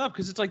you brought it up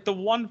because it's like the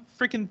one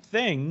freaking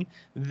thing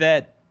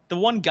that the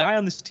one guy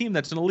on this team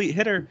that's an elite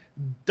hitter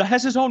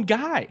has his own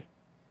guy.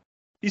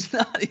 He's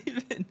not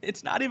even.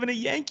 It's not even a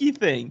Yankee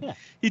thing. Yeah.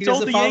 He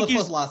told the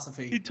Yankees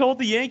philosophy. He told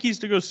the Yankees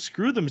to go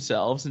screw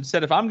themselves and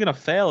said, "If I'm gonna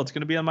fail, it's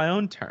gonna be on my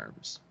own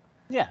terms."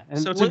 Yeah, and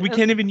so it's like we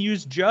can't even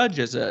use Judge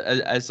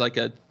as like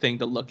a thing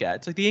to look at.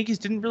 It's like the Yankees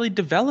didn't really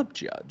develop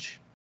Judge,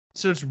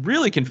 so it's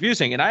really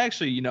confusing. And I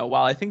actually,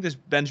 while I think this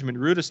Benjamin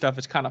Ruda stuff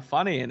is kind of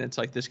funny, and it's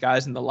like this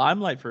guy's in the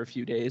limelight for a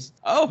few days.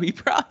 Oh, he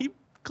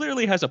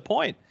clearly has a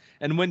point.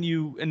 And when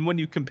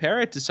you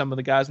compare it to some of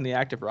the guys in the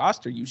active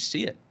roster, you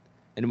see it.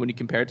 And when you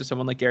compare it to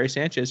someone like Gary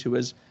Sanchez, who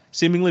has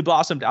seemingly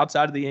blossomed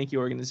outside of the Yankee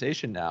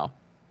organization now,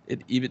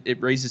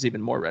 it raises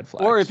even more red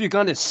flags. Or if you've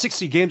gone to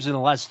 60 games in the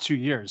last 2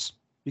 years,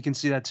 you can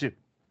see that too.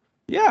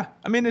 Yeah,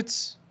 I mean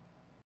it's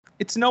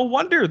no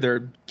wonder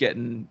they're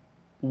getting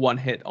one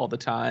hit all the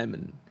time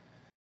and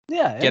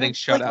getting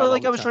shut out.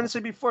 Like I was trying to say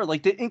before,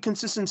 like the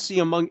inconsistency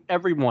among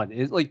everyone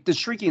is like the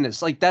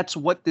streakiness. Like that's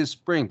what this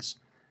brings.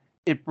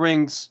 It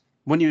brings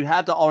when you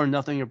have the all or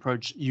nothing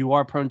approach, you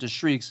are prone to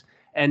streaks.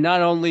 And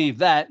not only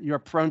that, you're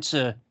prone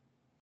to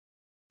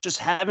just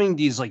having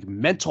these like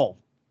mental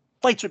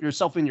fights with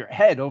yourself in your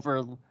head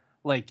over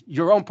like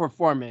your own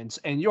performance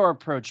and your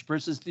approach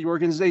versus the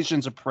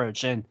organization's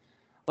approach. And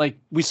like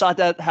we saw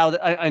that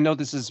I know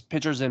this is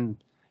pitchers and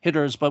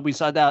hitters, but we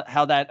saw that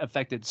how that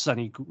affected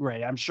Sonny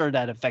Gray. I'm sure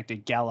that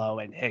affected Gallo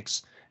and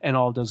Hicks and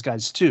all of those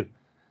guys too.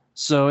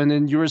 So, and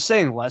then you were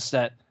saying, Les,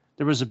 that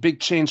there was a big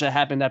change that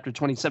happened after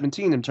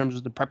 2017 in terms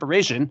of the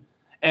preparation.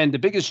 And the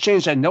biggest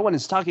change that no one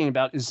is talking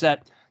about is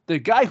that the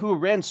guy who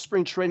ran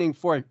spring training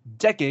for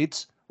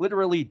decades,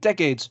 literally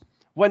decades,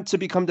 went to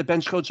become the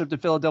bench coach of the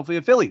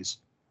Philadelphia Phillies,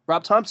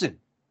 Rob Thompson.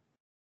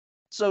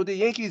 So the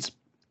Yankees'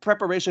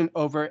 preparation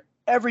over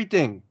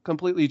everything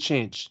completely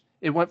changed.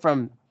 It went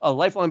from a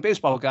lifelong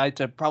baseball guy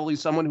to probably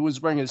someone who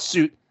was wearing a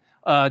suit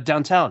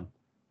downtown.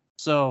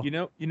 So you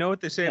know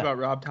what they say about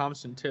Rob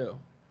Thompson too?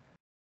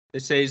 They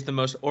say he's the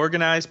most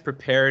organized,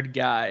 prepared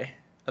guy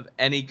of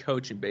any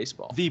coach in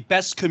baseball. The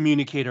best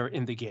communicator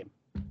in the game.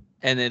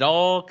 And it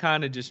all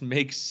kind of just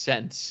makes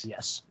sense.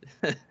 Yes.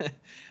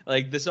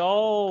 Like this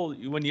all,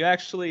 when you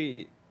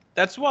actually,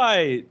 that's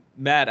why,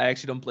 Matt, I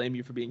actually don't blame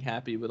you for being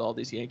happy with all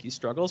these Yankees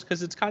struggles,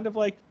 because it's kind of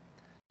like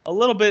a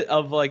little bit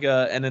of like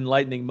an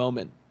enlightening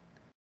moment,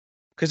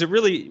 because it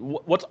really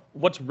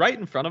what's right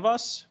in front of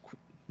us,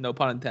 no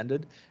pun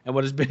intended, and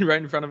what has been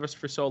right in front of us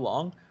for so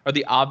long are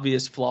the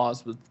obvious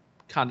flaws with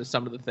kind of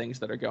some of the things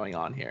that are going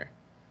on here.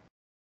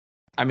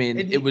 I mean,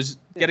 it was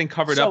getting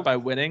covered up by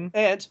winning.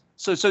 And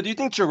so do you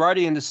think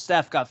Girardi and the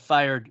staff got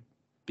fired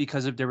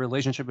because of their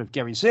relationship with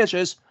Gary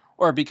Sanchez,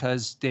 or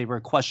because they were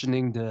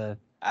questioning the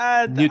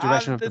new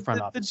direction of the front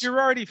office? The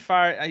Girardi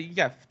fire,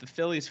 the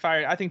Phillies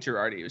fired. I think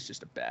Girardi was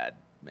just a bad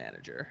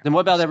manager. Then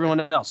what about everyone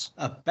else?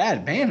 A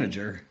bad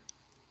manager?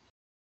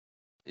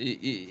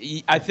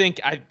 I think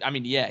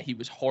he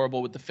was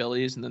horrible with the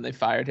Phillies, and then they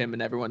fired him,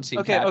 and everyone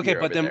seemed then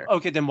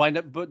why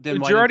not? But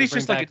then why Girardi's not bring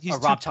just back a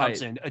Rob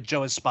Thompson, a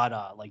Joe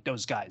Espada, like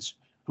those guys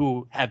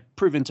who have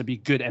proven to be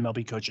good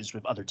MLB coaches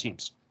with other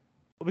teams?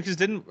 Well, because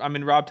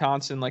Rob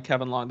Thompson, like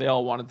Kevin Long, they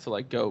all wanted to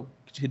like go.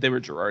 They were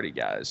Girardi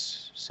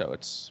guys, so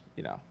it's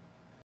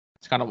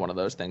it's kind of one of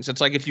those things. It's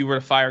like if you were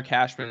to fire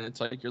Cashman, it's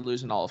like you're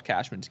losing all of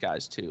Cashman's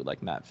guys too,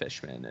 like Matt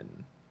Fishman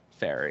and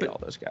Ferry, all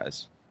those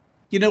guys.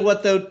 You know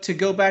what, though? To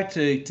go back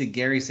to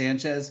Gary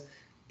Sanchez,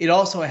 it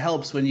also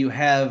helps when you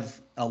have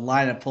a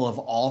lineup full of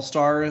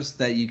all-stars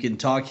that you can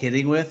talk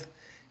hitting with.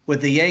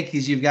 With the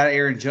Yankees, you've got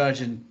Aaron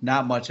Judge and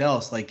not much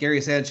else. Like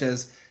Gary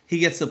Sanchez, he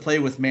gets to play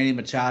with Manny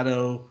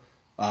Machado,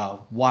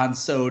 Juan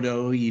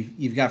Soto.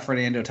 You've got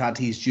Fernando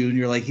Tatis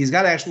Jr. Like he's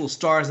got actual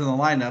stars in the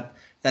lineup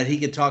that he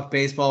could talk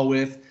baseball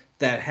with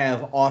that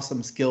have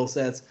awesome skill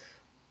sets.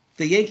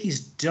 The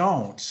Yankees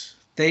don't.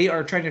 They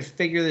are trying to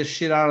figure this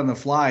shit out on the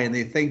fly, and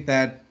they think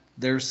that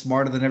they're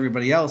smarter than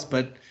everybody else,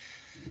 but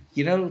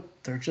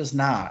they're just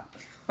not.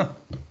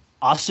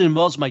 Austin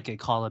Wells might get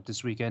called up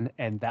this weekend,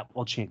 and that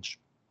will change.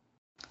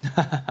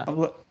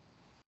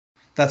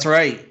 That's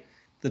right.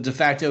 The de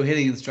facto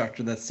hitting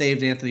instructor that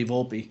saved Anthony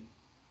Volpe.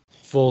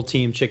 Full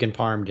team chicken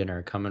parm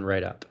dinner coming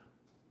right up.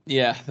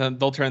 Yeah,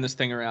 they'll turn this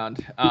thing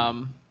around.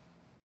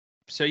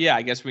 So yeah,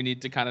 I guess we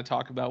need to kind of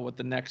talk about what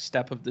the next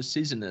step of the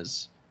season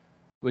is,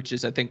 which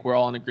is I think we're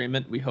all in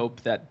agreement. We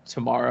hope that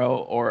tomorrow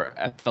or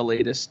at the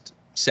latest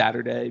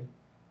Saturday,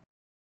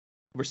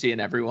 we're seeing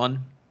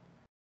everyone.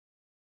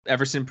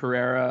 Everson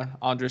Pereira,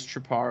 Andres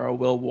Chaparro,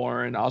 Will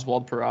Warren,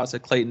 Oswald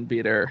Peraza, Clayton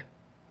Beeter.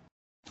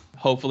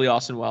 Hopefully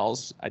Austin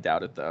Wells. I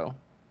doubt it though.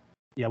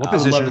 Yeah, what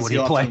position would he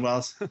play?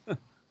 Wells.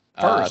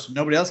 First.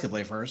 Nobody else can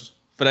play first.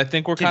 But I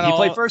think we're kind of.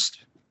 Can he play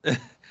first?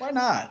 Why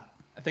not?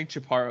 I think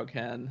Chaparro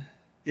can.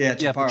 Yeah,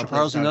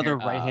 Chaparro's another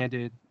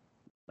right-handed,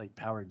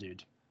 power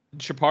dude.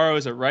 Chaparro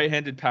is a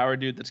right-handed power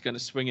dude that's going to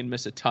swing and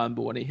miss a ton,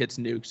 but when he hits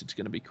nukes, it's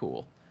going to be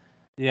cool.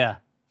 Yeah,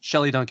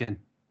 Shelley Duncan.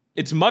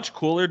 It's much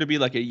cooler to be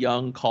like a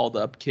young,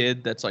 called-up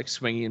kid that's like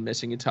swinging and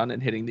missing a ton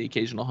and hitting the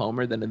occasional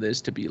homer than it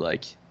is to be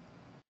like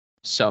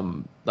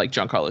some like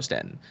Giancarlo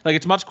Stanton. Like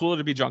it's much cooler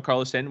to be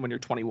Giancarlo Stanton when you're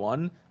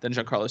 21 than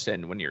Giancarlo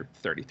Stanton when you're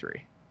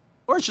 33.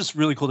 Or it's just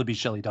really cool to be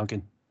Shelley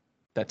Duncan.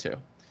 That too.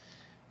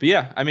 But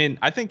yeah, I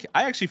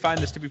actually find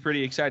this to be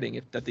pretty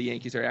exciting that the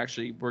Yankees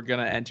we're going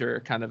to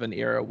enter kind of an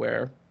era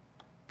where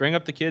bring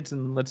up the kids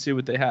and let's see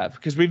what they have.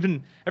 Because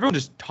everyone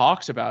just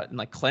talks about and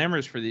like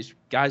clamors for these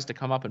guys to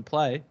come up and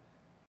play.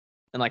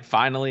 And like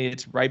finally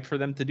it's ripe for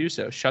them to do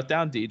so. Shut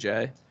down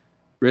DJ.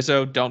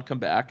 Rizzo, don't come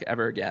back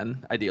ever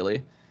again,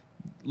 ideally.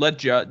 Let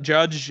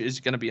Judge is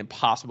going to be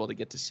impossible to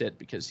get to sit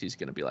because he's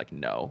going to be like,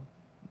 no.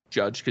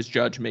 Because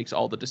Judge makes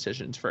all the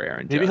decisions for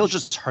Aaron Judge. Maybe he'll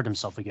just hurt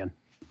himself again.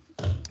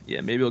 Yeah,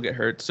 maybe he'll get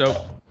hurt.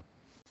 So,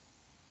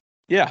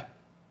 yeah.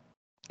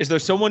 Is there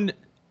someone,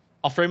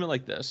 I'll frame it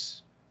like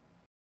this.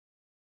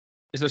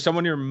 Is there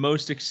someone you're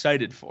most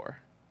excited for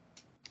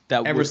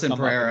that Everson would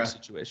come Pereira. up in a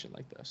situation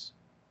like this?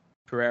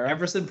 Pereira?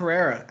 Everson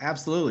Pereira,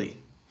 absolutely.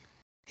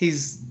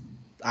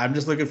 I'm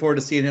just looking forward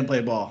to seeing him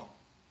play ball.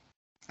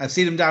 I've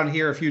seen him down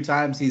here a few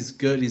times. He's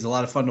good. He's a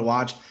lot of fun to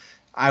watch.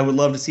 I would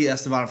love to see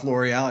Estevan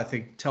Florial. I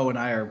think Toe and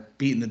I are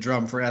beating the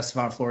drum for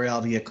Estevan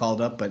Florial to get called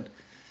up, but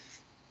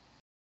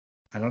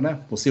I don't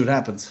know. We'll see what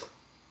happens.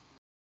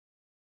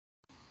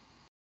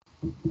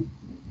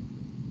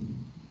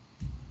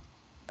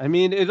 I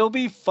mean, it'll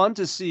be fun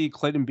to see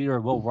Clayton Beeter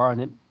or Will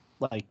Warren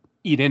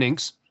eat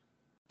innings.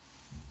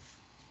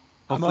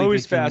 I'm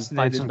always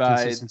fascinated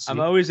by. I'm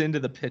always into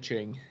the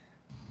pitching,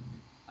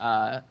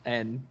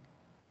 and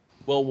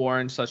Will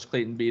Warren /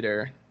 Clayton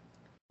Beeter.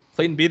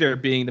 Clayton Beeter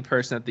being the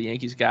person that the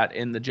Yankees got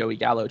in the Joey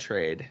Gallo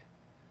trade.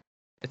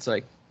 It's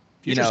like,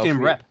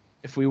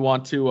 if we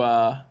want to,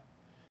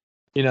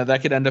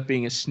 that could end up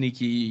being a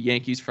sneaky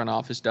Yankees front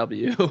office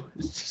W,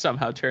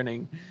 somehow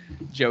turning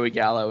Joey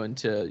Gallo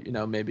into,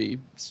 maybe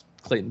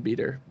Clayton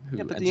Beeter.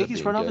 Yeah, but the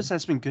Yankees front office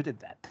has been good at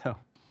that, though.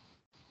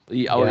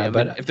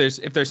 But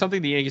if there's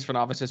something the Yankees front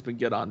office has been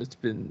good on, it's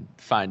been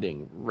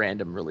finding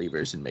random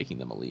relievers and making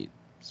them elite.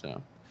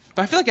 So,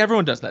 but I feel like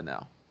everyone does that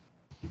now.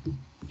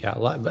 Yeah,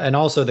 and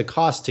also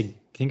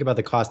think about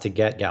the cost to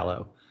get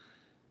Gallo.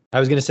 I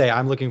was going to say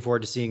I'm looking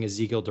forward to seeing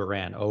Ezekiel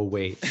Duran. Oh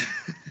wait.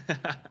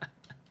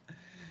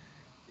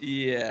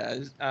 Yeah.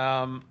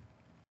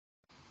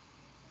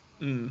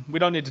 We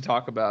don't need to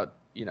talk about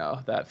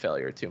that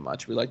failure too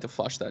much. We like to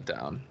flush that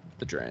down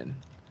the drain.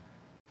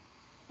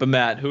 But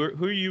Matt, who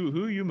are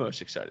you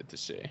most excited to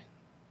see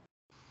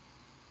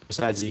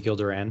Besides Ezekiel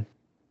Duran?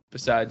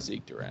 besides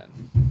Zeke Duran?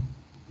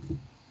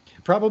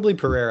 Probably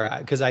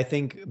Pereira,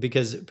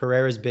 because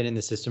Pereira's been in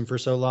the system for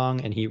so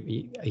long, and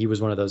he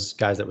was one of those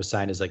guys that was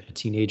signed as like a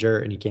teenager,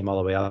 and he came all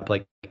the way up.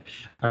 Like,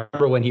 I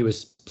remember when he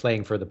was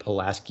playing for the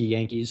Pulaski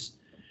Yankees.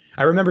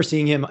 I remember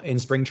seeing him in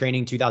spring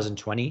training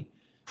 2020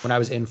 when I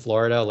was in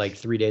Florida, like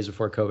 3 days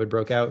before COVID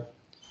broke out.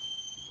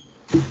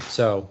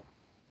 So,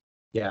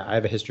 yeah, I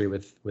have a history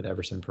with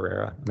Everson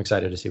Pereira. I'm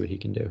excited to see what he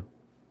can do.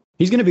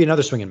 He's going to be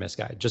another swing and miss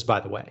guy, just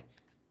by the way.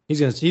 He's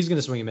gonna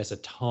swing and miss a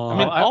ton. I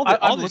mean,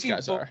 all these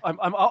guys are. are.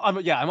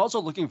 I'm also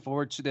looking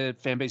forward to the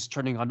fan base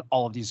turning on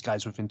all of these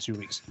guys within 2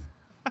 weeks.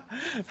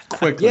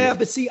 Quickly. Yeah,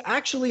 but see,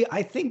 actually,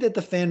 I think that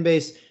the fan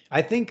base.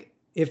 I think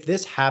if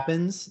this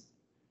happens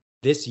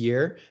this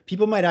year,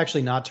 people might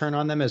actually not turn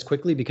on them as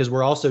quickly because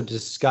we're also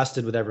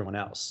disgusted with everyone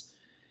else.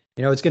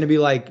 You know, it's going to be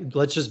like,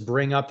 let's just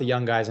bring up the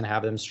young guys and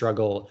have them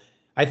struggle.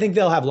 I think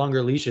they'll have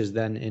longer leashes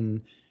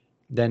than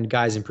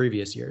guys in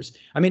previous years.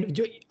 I mean,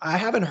 I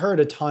haven't heard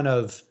a ton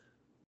of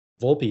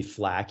Volpe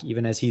flack,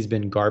 even as he's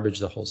been garbage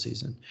the whole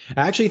season.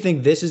 I actually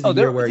think this is the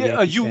year where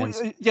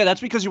fans...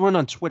 that's because you weren't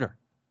on Twitter.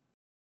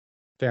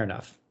 Fair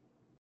enough.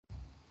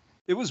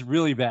 It was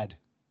really bad,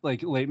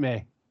 like late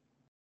May.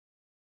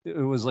 It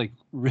was like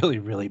really,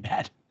 really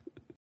bad.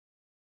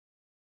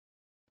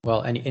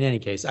 Well, in any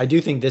case, I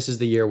do think this is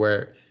the year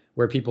where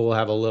people will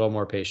have a little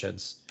more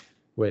patience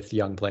with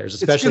young players,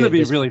 especially. It's going to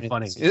be really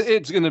funny.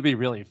 It's going to be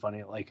really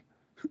funny. Like,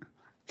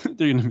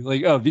 they're going to be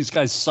like, oh, these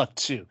guys suck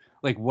too.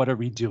 Like, what are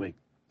we doing?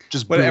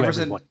 Just boo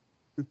everyone.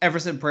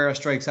 Everson Pereira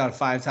strikes out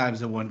 5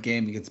 times in one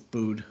game and gets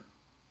booed.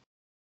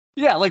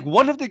 Yeah, like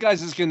one of the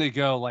guys is going to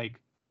go like,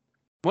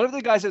 one of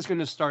the guys is going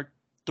to start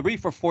 3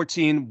 for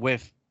 14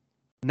 with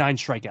 9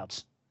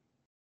 strikeouts,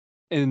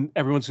 and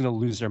everyone's going to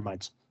lose their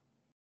minds.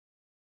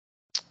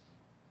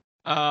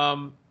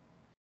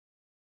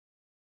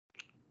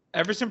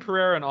 Everson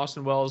Pereira and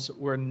Austin Wells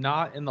were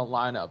not in the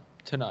lineup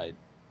tonight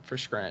for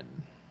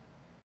Scranton.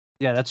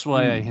 Yeah, that's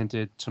why I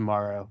hinted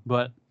tomorrow.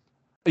 But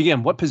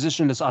again, what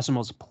position does Austin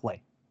Wells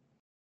play?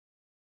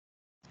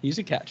 He's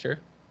a catcher.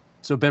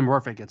 So Ben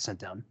Warford gets sent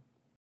down.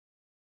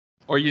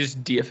 Or you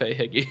just DFA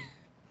Higgy.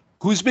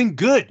 Who's been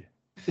good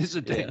is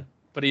a thing. Yeah,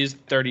 but he's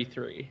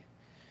 33.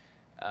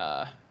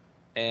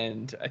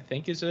 And I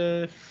think is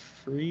a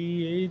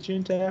free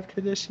agent after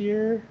this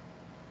year.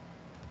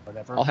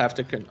 Whatever. I'll have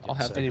to.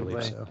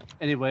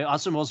 Anyway,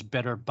 Austin Wells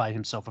better buy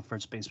himself a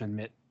first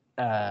baseman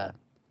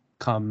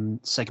come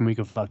second week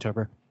of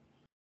October.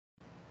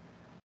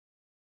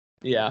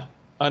 Yeah.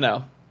 Oh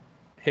no.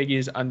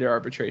 Higgy's under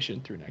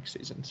arbitration through next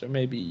season, so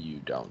maybe you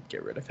don't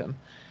get rid of him.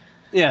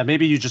 Yeah,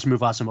 maybe you just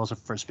move Austin Wells to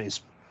first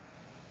base.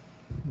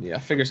 Yeah,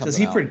 figure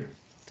something out.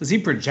 Does he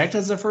project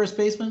as a first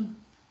baseman?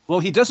 Well,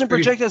 he doesn't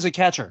project as a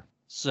catcher,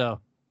 so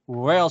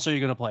where else are you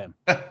going to play him?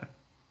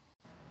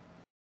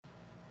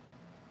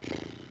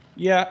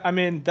 Yeah, I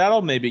mean,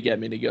 that'll maybe get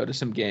me to go to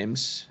some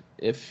games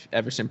if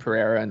Everson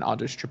Pereira and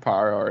Andres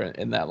Chaparro are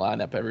in that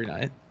lineup every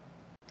night.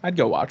 I'd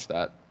go watch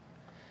that.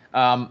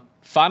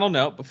 Final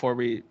note before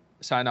we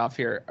sign off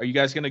here. Are you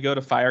guys going to go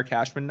to Fire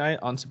Cashman Night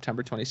on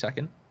September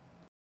 22nd?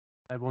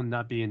 I will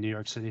not be in New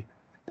York City.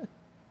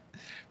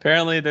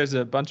 Apparently, there's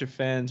a bunch of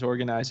fans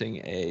organizing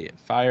a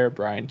Fire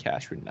Brian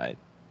Cashman Night.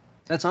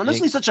 That's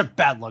honestly such a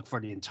bad look for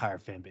the entire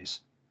fan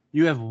base.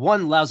 You have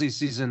one lousy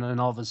season,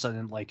 and all of a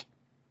sudden, like,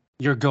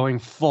 you're going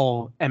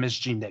full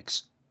MSG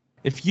Knicks.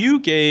 If you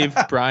gave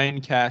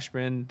Brian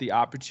Cashman the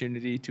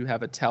opportunity to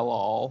have a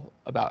tell-all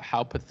about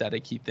how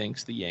pathetic he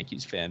thinks the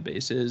Yankees fan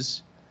base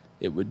is,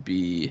 it would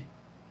be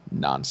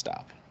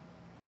nonstop.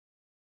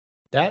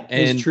 That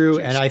is true,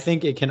 and I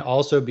think it can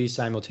also be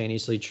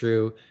simultaneously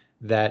true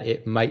that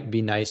it might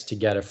be nice to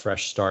get a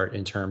fresh start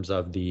in terms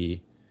of the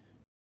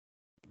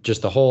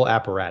whole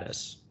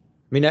apparatus.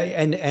 I mean,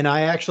 and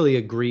I actually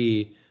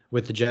agree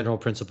with the general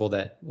principle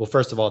that, well,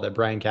 first of all, that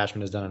Brian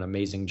Cashman has done an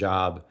amazing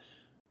job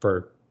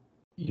for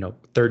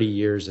 30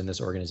 years in this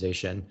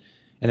organization,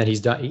 and that he's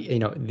done.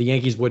 The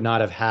Yankees would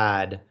not have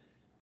had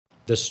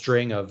the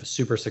string of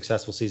super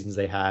successful seasons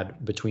they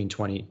had between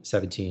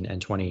 2017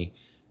 and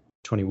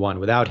 2021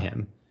 without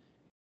him,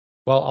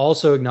 while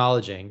also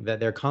acknowledging that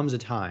there comes a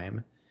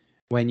time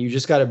when you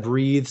just got to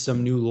breathe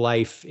some new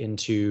life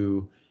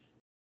into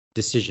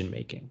decision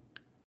making.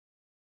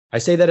 I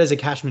say that as a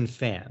Cashman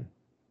fan.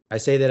 I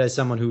say that as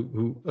someone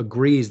who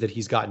agrees that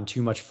he's gotten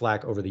too much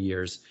flack over the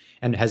years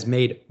and has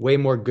made way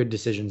more good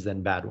decisions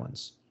than bad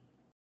ones.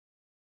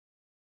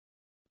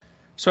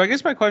 So I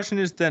guess my question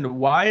is then,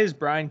 why is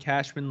Brian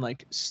Cashman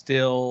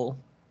still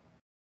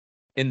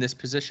in this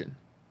position?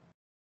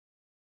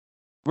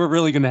 We're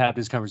really going to have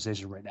this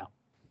conversation right now.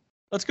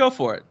 Let's go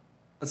for it.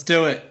 Let's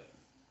do it.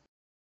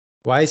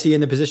 Why is he in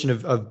the position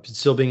of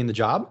still being in the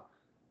job?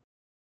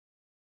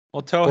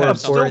 Well, Toho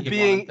still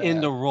being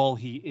in the role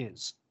he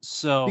is.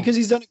 So because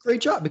he's done a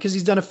great job. Because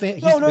he's done a fan.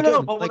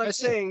 No. But what I'm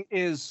saying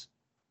is,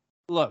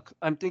 look,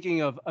 I'm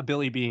thinking of a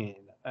Billy Beane,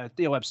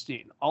 Theo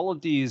Epstein, all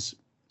of these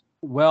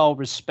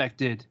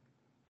well-respected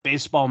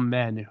baseball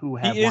men who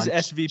have He is won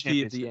SVP of the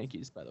championships.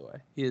 Yankees, by the way.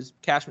 He is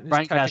Cashman. He's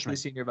Brian technically Cashman.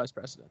 senior vice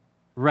president.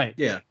 Right.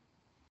 Yeah.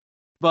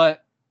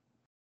 But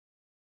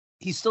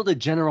he's still the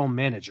general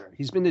manager.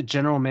 He's been the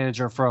general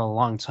manager for a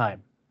long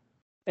time.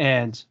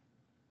 And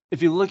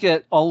if you look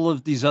at all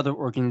of these other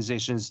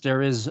organizations,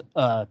 there is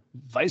a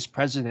vice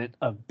president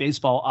of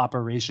baseball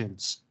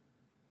operations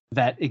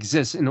that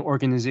exists in the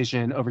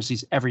organization and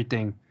oversees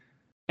everything.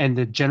 And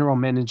the general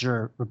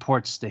manager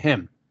reports to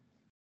him.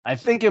 I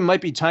think it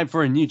might be time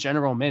for a new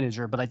general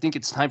manager, but I think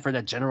it's time for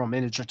that general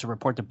manager to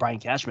report to Brian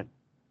Cashman.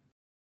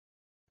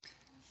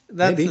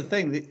 That's Maybe. the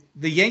thing.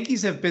 The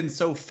Yankees have been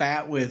so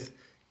fat with,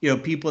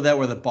 people that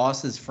were the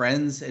boss's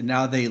friends, and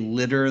now they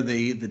litter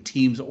the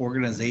team's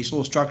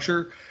organizational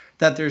structure,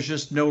 that there's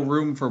just no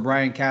room for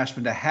Brian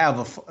Cashman to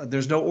have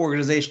there's no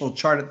organizational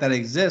chart that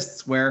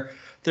exists where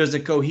there's a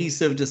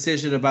cohesive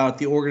decision about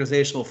the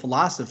organizational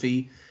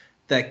philosophy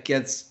that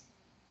gets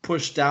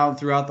pushed down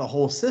throughout the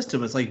whole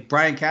system. It's like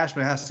Brian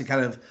Cashman has to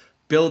kind of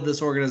build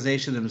this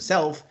organization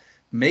himself,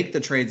 make the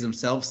trades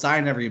himself,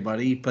 sign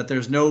everybody, but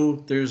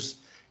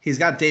he's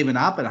got David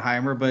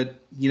Oppenheimer, but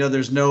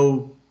there's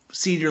no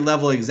senior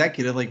level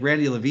executive like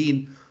Randy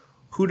Levine.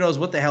 Who knows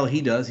what the hell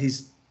he does?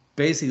 He's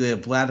basically a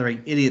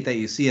blathering idiot that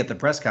you see at the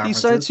press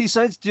conferences. He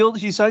signs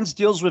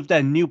deals with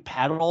that new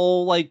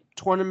paddle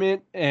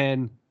tournament.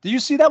 And do you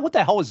see that? What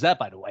the hell is that,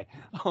 by the way?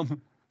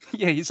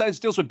 Yeah, he signs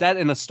deals with that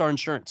and a Star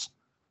Insurance.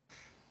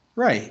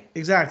 Right,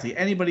 exactly.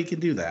 Anybody can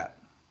do that,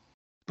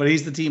 but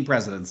he's the team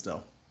president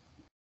still.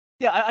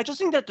 Yeah, I just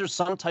think that there's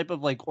some type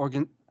of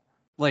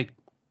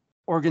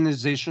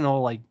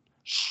organizational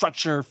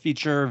structure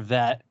feature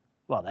that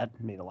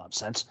made a lot of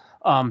sense.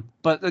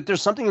 But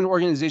there's something in the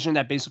organization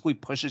that basically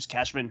pushes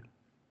Cashman,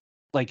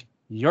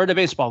 you're the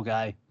baseball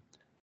guy.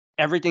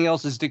 Everything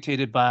else is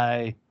dictated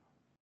by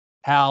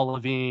Hal,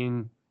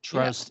 Levine,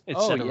 Trust,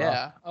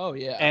 etc. Oh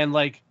yeah. And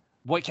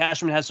what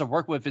Cashman has to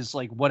work with is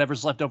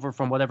whatever's left over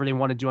from whatever they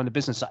want to do on the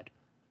business side.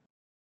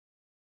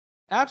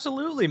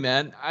 Absolutely,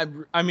 man.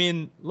 I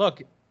mean,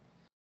 look,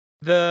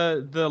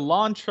 the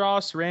Lon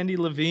Tross, Randy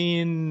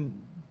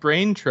Levine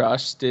brain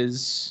trust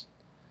is.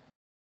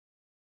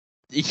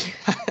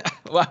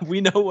 Well,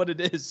 we know what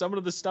it is. Some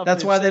of the stuff.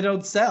 That's why they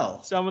don't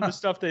sell. Some of the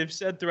stuff they've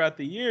said throughout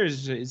the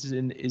years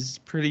is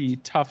pretty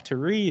tough to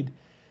read.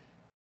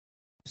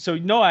 So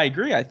no, I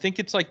agree. I think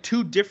it's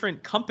two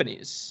different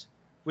companies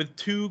with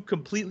two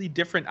completely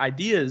different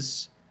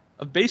ideas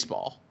of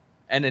baseball,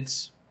 and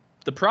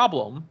the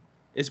problem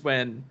is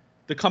when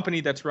the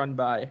company that's run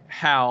by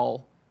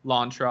Hal,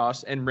 Lon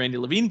Tross, and Randy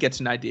Levine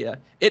gets an idea,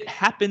 it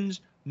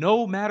happens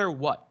no matter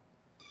what.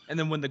 And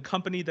then when the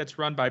company that's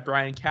run by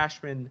Brian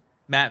Cashman,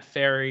 Matt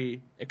Ferry,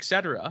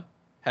 etc.,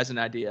 has an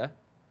idea,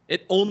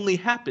 it only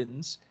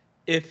happens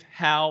if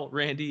Hal,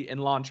 Randy,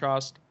 and Lon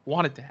Tross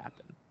want it to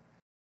happen.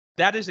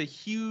 That is a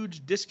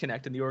huge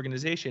disconnect in the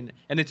organization,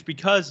 and it's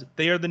because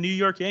they are the New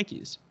York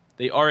Yankees.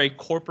 They are a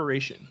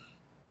corporation,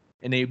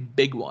 and a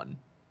big one,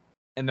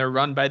 and they're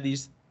run by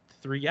these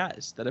three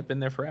guys that have been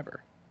there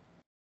forever.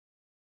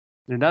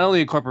 They're not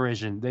only a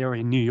corporation, they are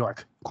a New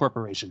York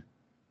corporation.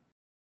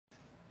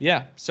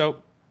 Yeah,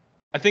 so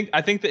I think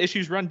the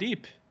issues run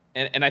deep,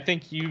 and I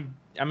think you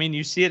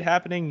see it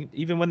happening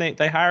even when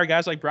they hire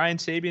guys like Brian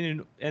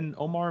Sabian and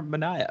Omar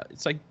Minaya.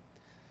 It's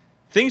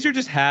things are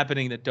just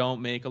happening that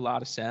don't make a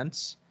lot of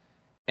sense,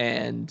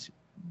 and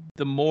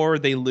the more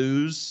they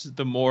lose,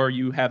 the more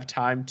you have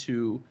time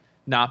to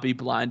not be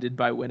blinded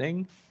by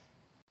winning,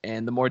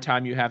 and the more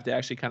time you have to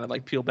actually kind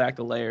of peel back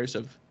the layers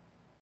of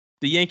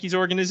the Yankees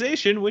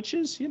organization, which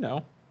is,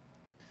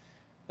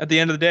 at the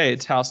end of the day,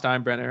 it's Hal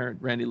Steinbrenner,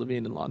 Randy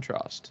Levine, and Lon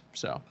Trost.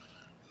 So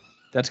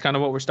that's kind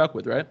of what we're stuck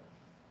with, right?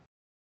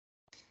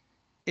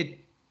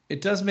 It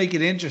does make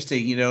it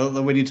interesting,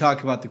 when you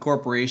talk about the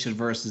corporation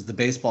versus the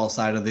baseball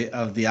side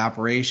of the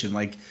operation,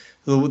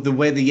 the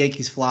way the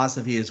Yankees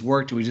philosophy has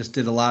worked. We just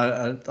did a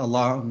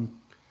long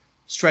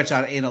stretch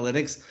on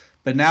analytics,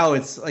 but now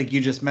it's like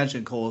you just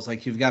mentioned, Cole.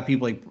 It's you've got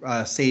people like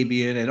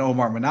Sabian and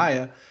Omar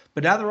Minaya,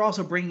 but now they're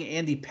also bringing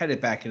Andy Pettitte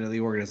back into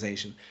the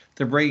organization.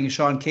 They're bringing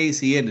Sean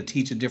Casey in to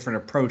teach a different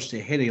approach to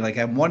hitting.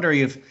 I'm wondering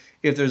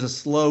if there's a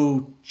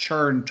slow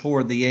churn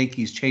toward the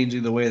Yankees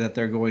changing the way that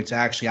they're going to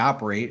actually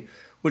operate,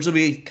 which will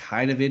be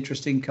kind of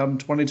interesting come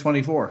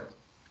 2024.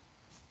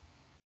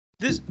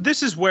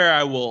 This is where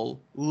I will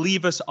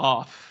leave us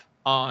off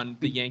on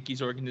the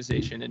Yankees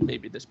organization and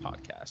maybe this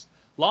podcast.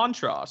 Lon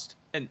Trost,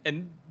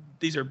 and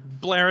these are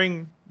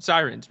blaring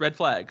sirens, red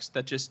flags,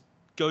 that just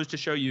goes to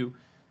show you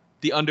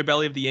the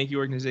underbelly of the Yankee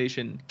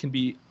organization can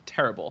be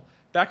terrible.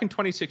 Back in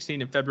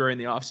 2016 in February in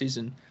the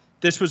offseason,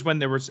 this was when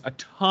there was a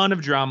ton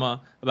of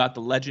drama about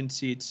the legend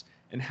seats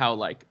and how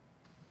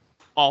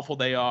awful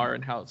they are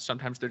and how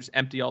sometimes they're just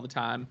empty all the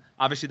time.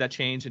 Obviously that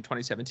changed in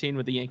 2017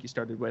 when the Yankees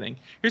started winning.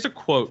 Here's a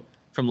quote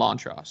from Lon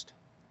Trost.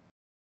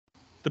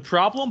 "The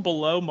problem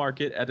below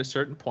market at a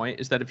certain point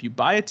is that if you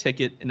buy a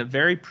ticket in a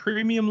very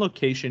premium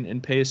location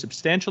and pay a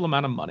substantial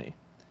amount of money,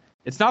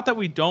 it's not that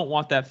we don't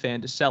want that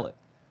fan to sell it,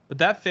 but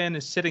that fan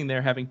is sitting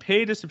there having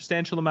paid a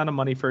substantial amount of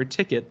money for a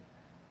ticket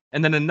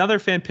And then another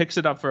fan picks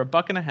it up for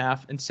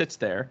 $1.50 and sits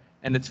there,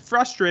 and it's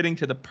frustrating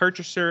to the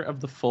purchaser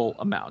of the full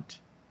amount.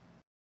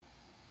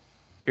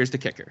 Here's the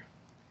kicker.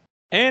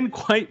 And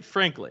quite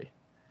frankly,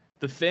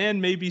 the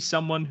fan may be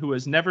someone who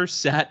has never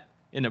sat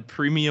in a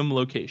premium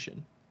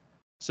location.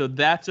 So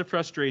that's a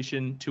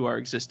frustration to our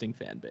existing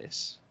fan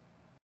base.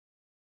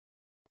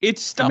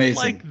 It's stuff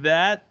like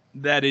that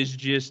that is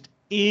just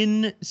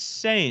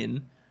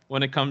insane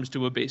when it comes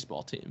to a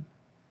baseball team.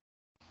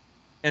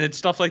 And it's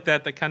stuff like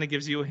that that kind of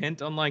gives you a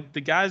hint on, like,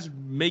 the guys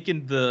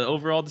making the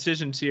overall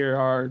decisions here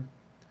are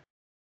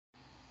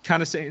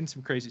kind of saying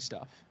some crazy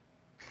stuff.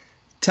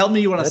 Tell me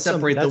you want to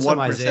separate the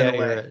 1%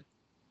 away.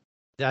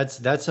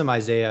 That's some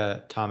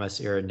Isaiah Thomas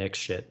era Knicks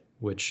shit,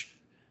 which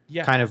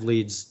kind of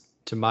leads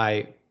to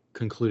my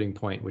concluding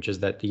point, which is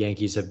that the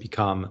Yankees have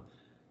become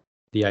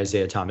the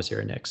Isaiah Thomas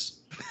era Knicks.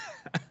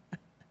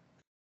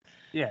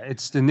 Yeah,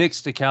 it's the Knicks,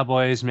 the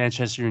Cowboys,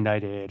 Manchester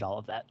United, all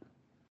of that.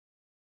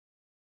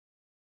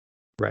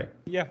 Right.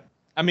 Yeah.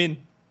 I mean,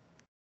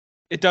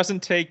 it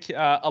doesn't take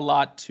a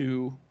lot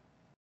to,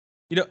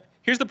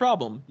 here's the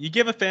problem. You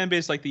give a fan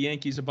base like the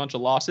Yankees a bunch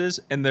of losses,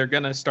 and they're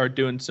going to start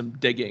doing some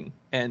digging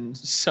and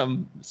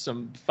some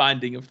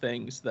finding of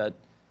things that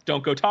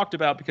don't go talked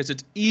about because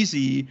it's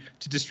easy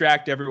to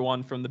distract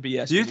everyone from the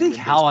BS. Do you think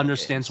Hal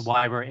understands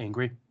why we're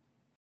angry?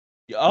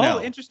 Oh,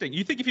 no. Interesting.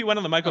 You think if he went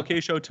on the Michael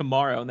K show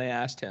tomorrow and they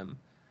asked him,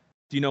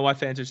 do you know why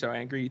fans are so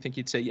angry? You think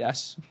he'd say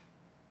yes?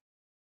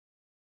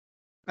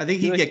 I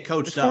think he'd get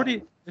coached up.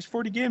 There's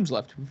 40 games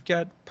left. We've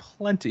got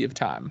plenty of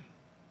time.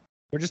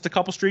 We're just a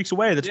couple streaks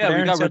away. That's what we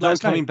Aaron got said Rodon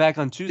last coming night. back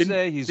on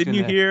Tuesday. Didn't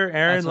you hear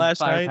Aaron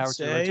last night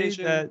say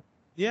that?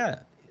 Yeah,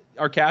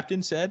 our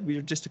captain said we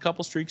were just a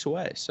couple streaks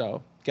away.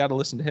 So got to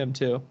listen to him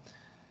too.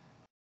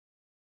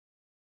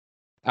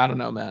 I don't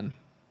know, man.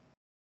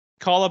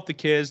 Call up the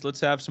kids. Let's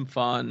have some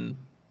fun.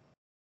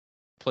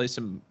 Play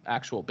some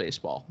actual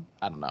baseball.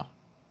 I don't know.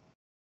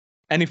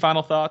 Any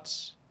final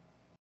thoughts?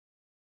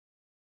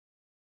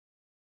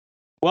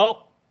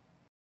 Well,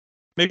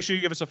 make sure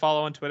you give us a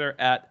follow on Twitter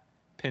at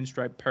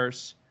Pinstripe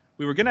Purse.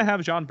 We were going to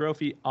have John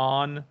Brophy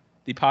on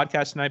the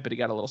podcast tonight, but he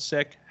got a little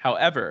sick.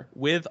 However,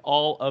 with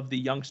all of the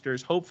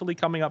youngsters hopefully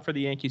coming up for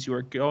the Yankees, you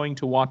are going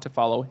to want to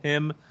follow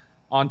him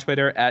on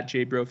Twitter at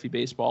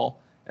JBrophyBaseball,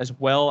 as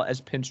well as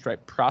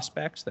Pinstripe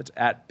Prospects. That's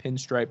at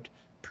Pinstriped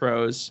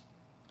Pros.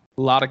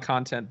 A lot of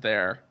content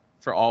there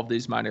for all of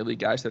these minor league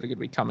guys that are going to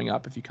be coming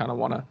up if you kind of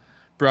want to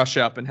brush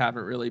up and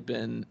haven't really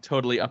been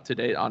totally up to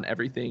date on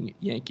everything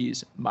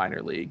Yankees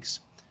minor leagues.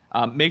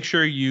 Make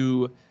sure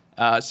you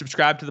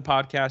subscribe to the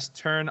podcast,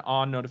 turn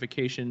on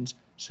notifications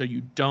so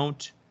you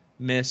don't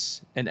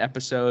miss an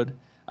episode.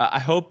 I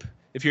hope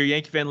if you're a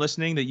Yankee fan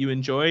listening that you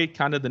enjoy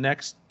kind of the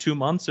next 2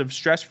 months of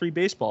stress-free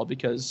baseball,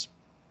 because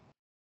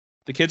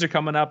the kids are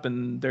coming up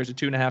and there's a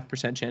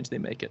 2.5% chance they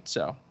make it.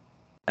 So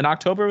in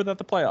October without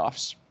the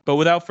playoffs. But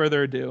without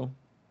further ado,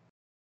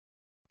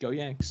 go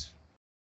Yanks.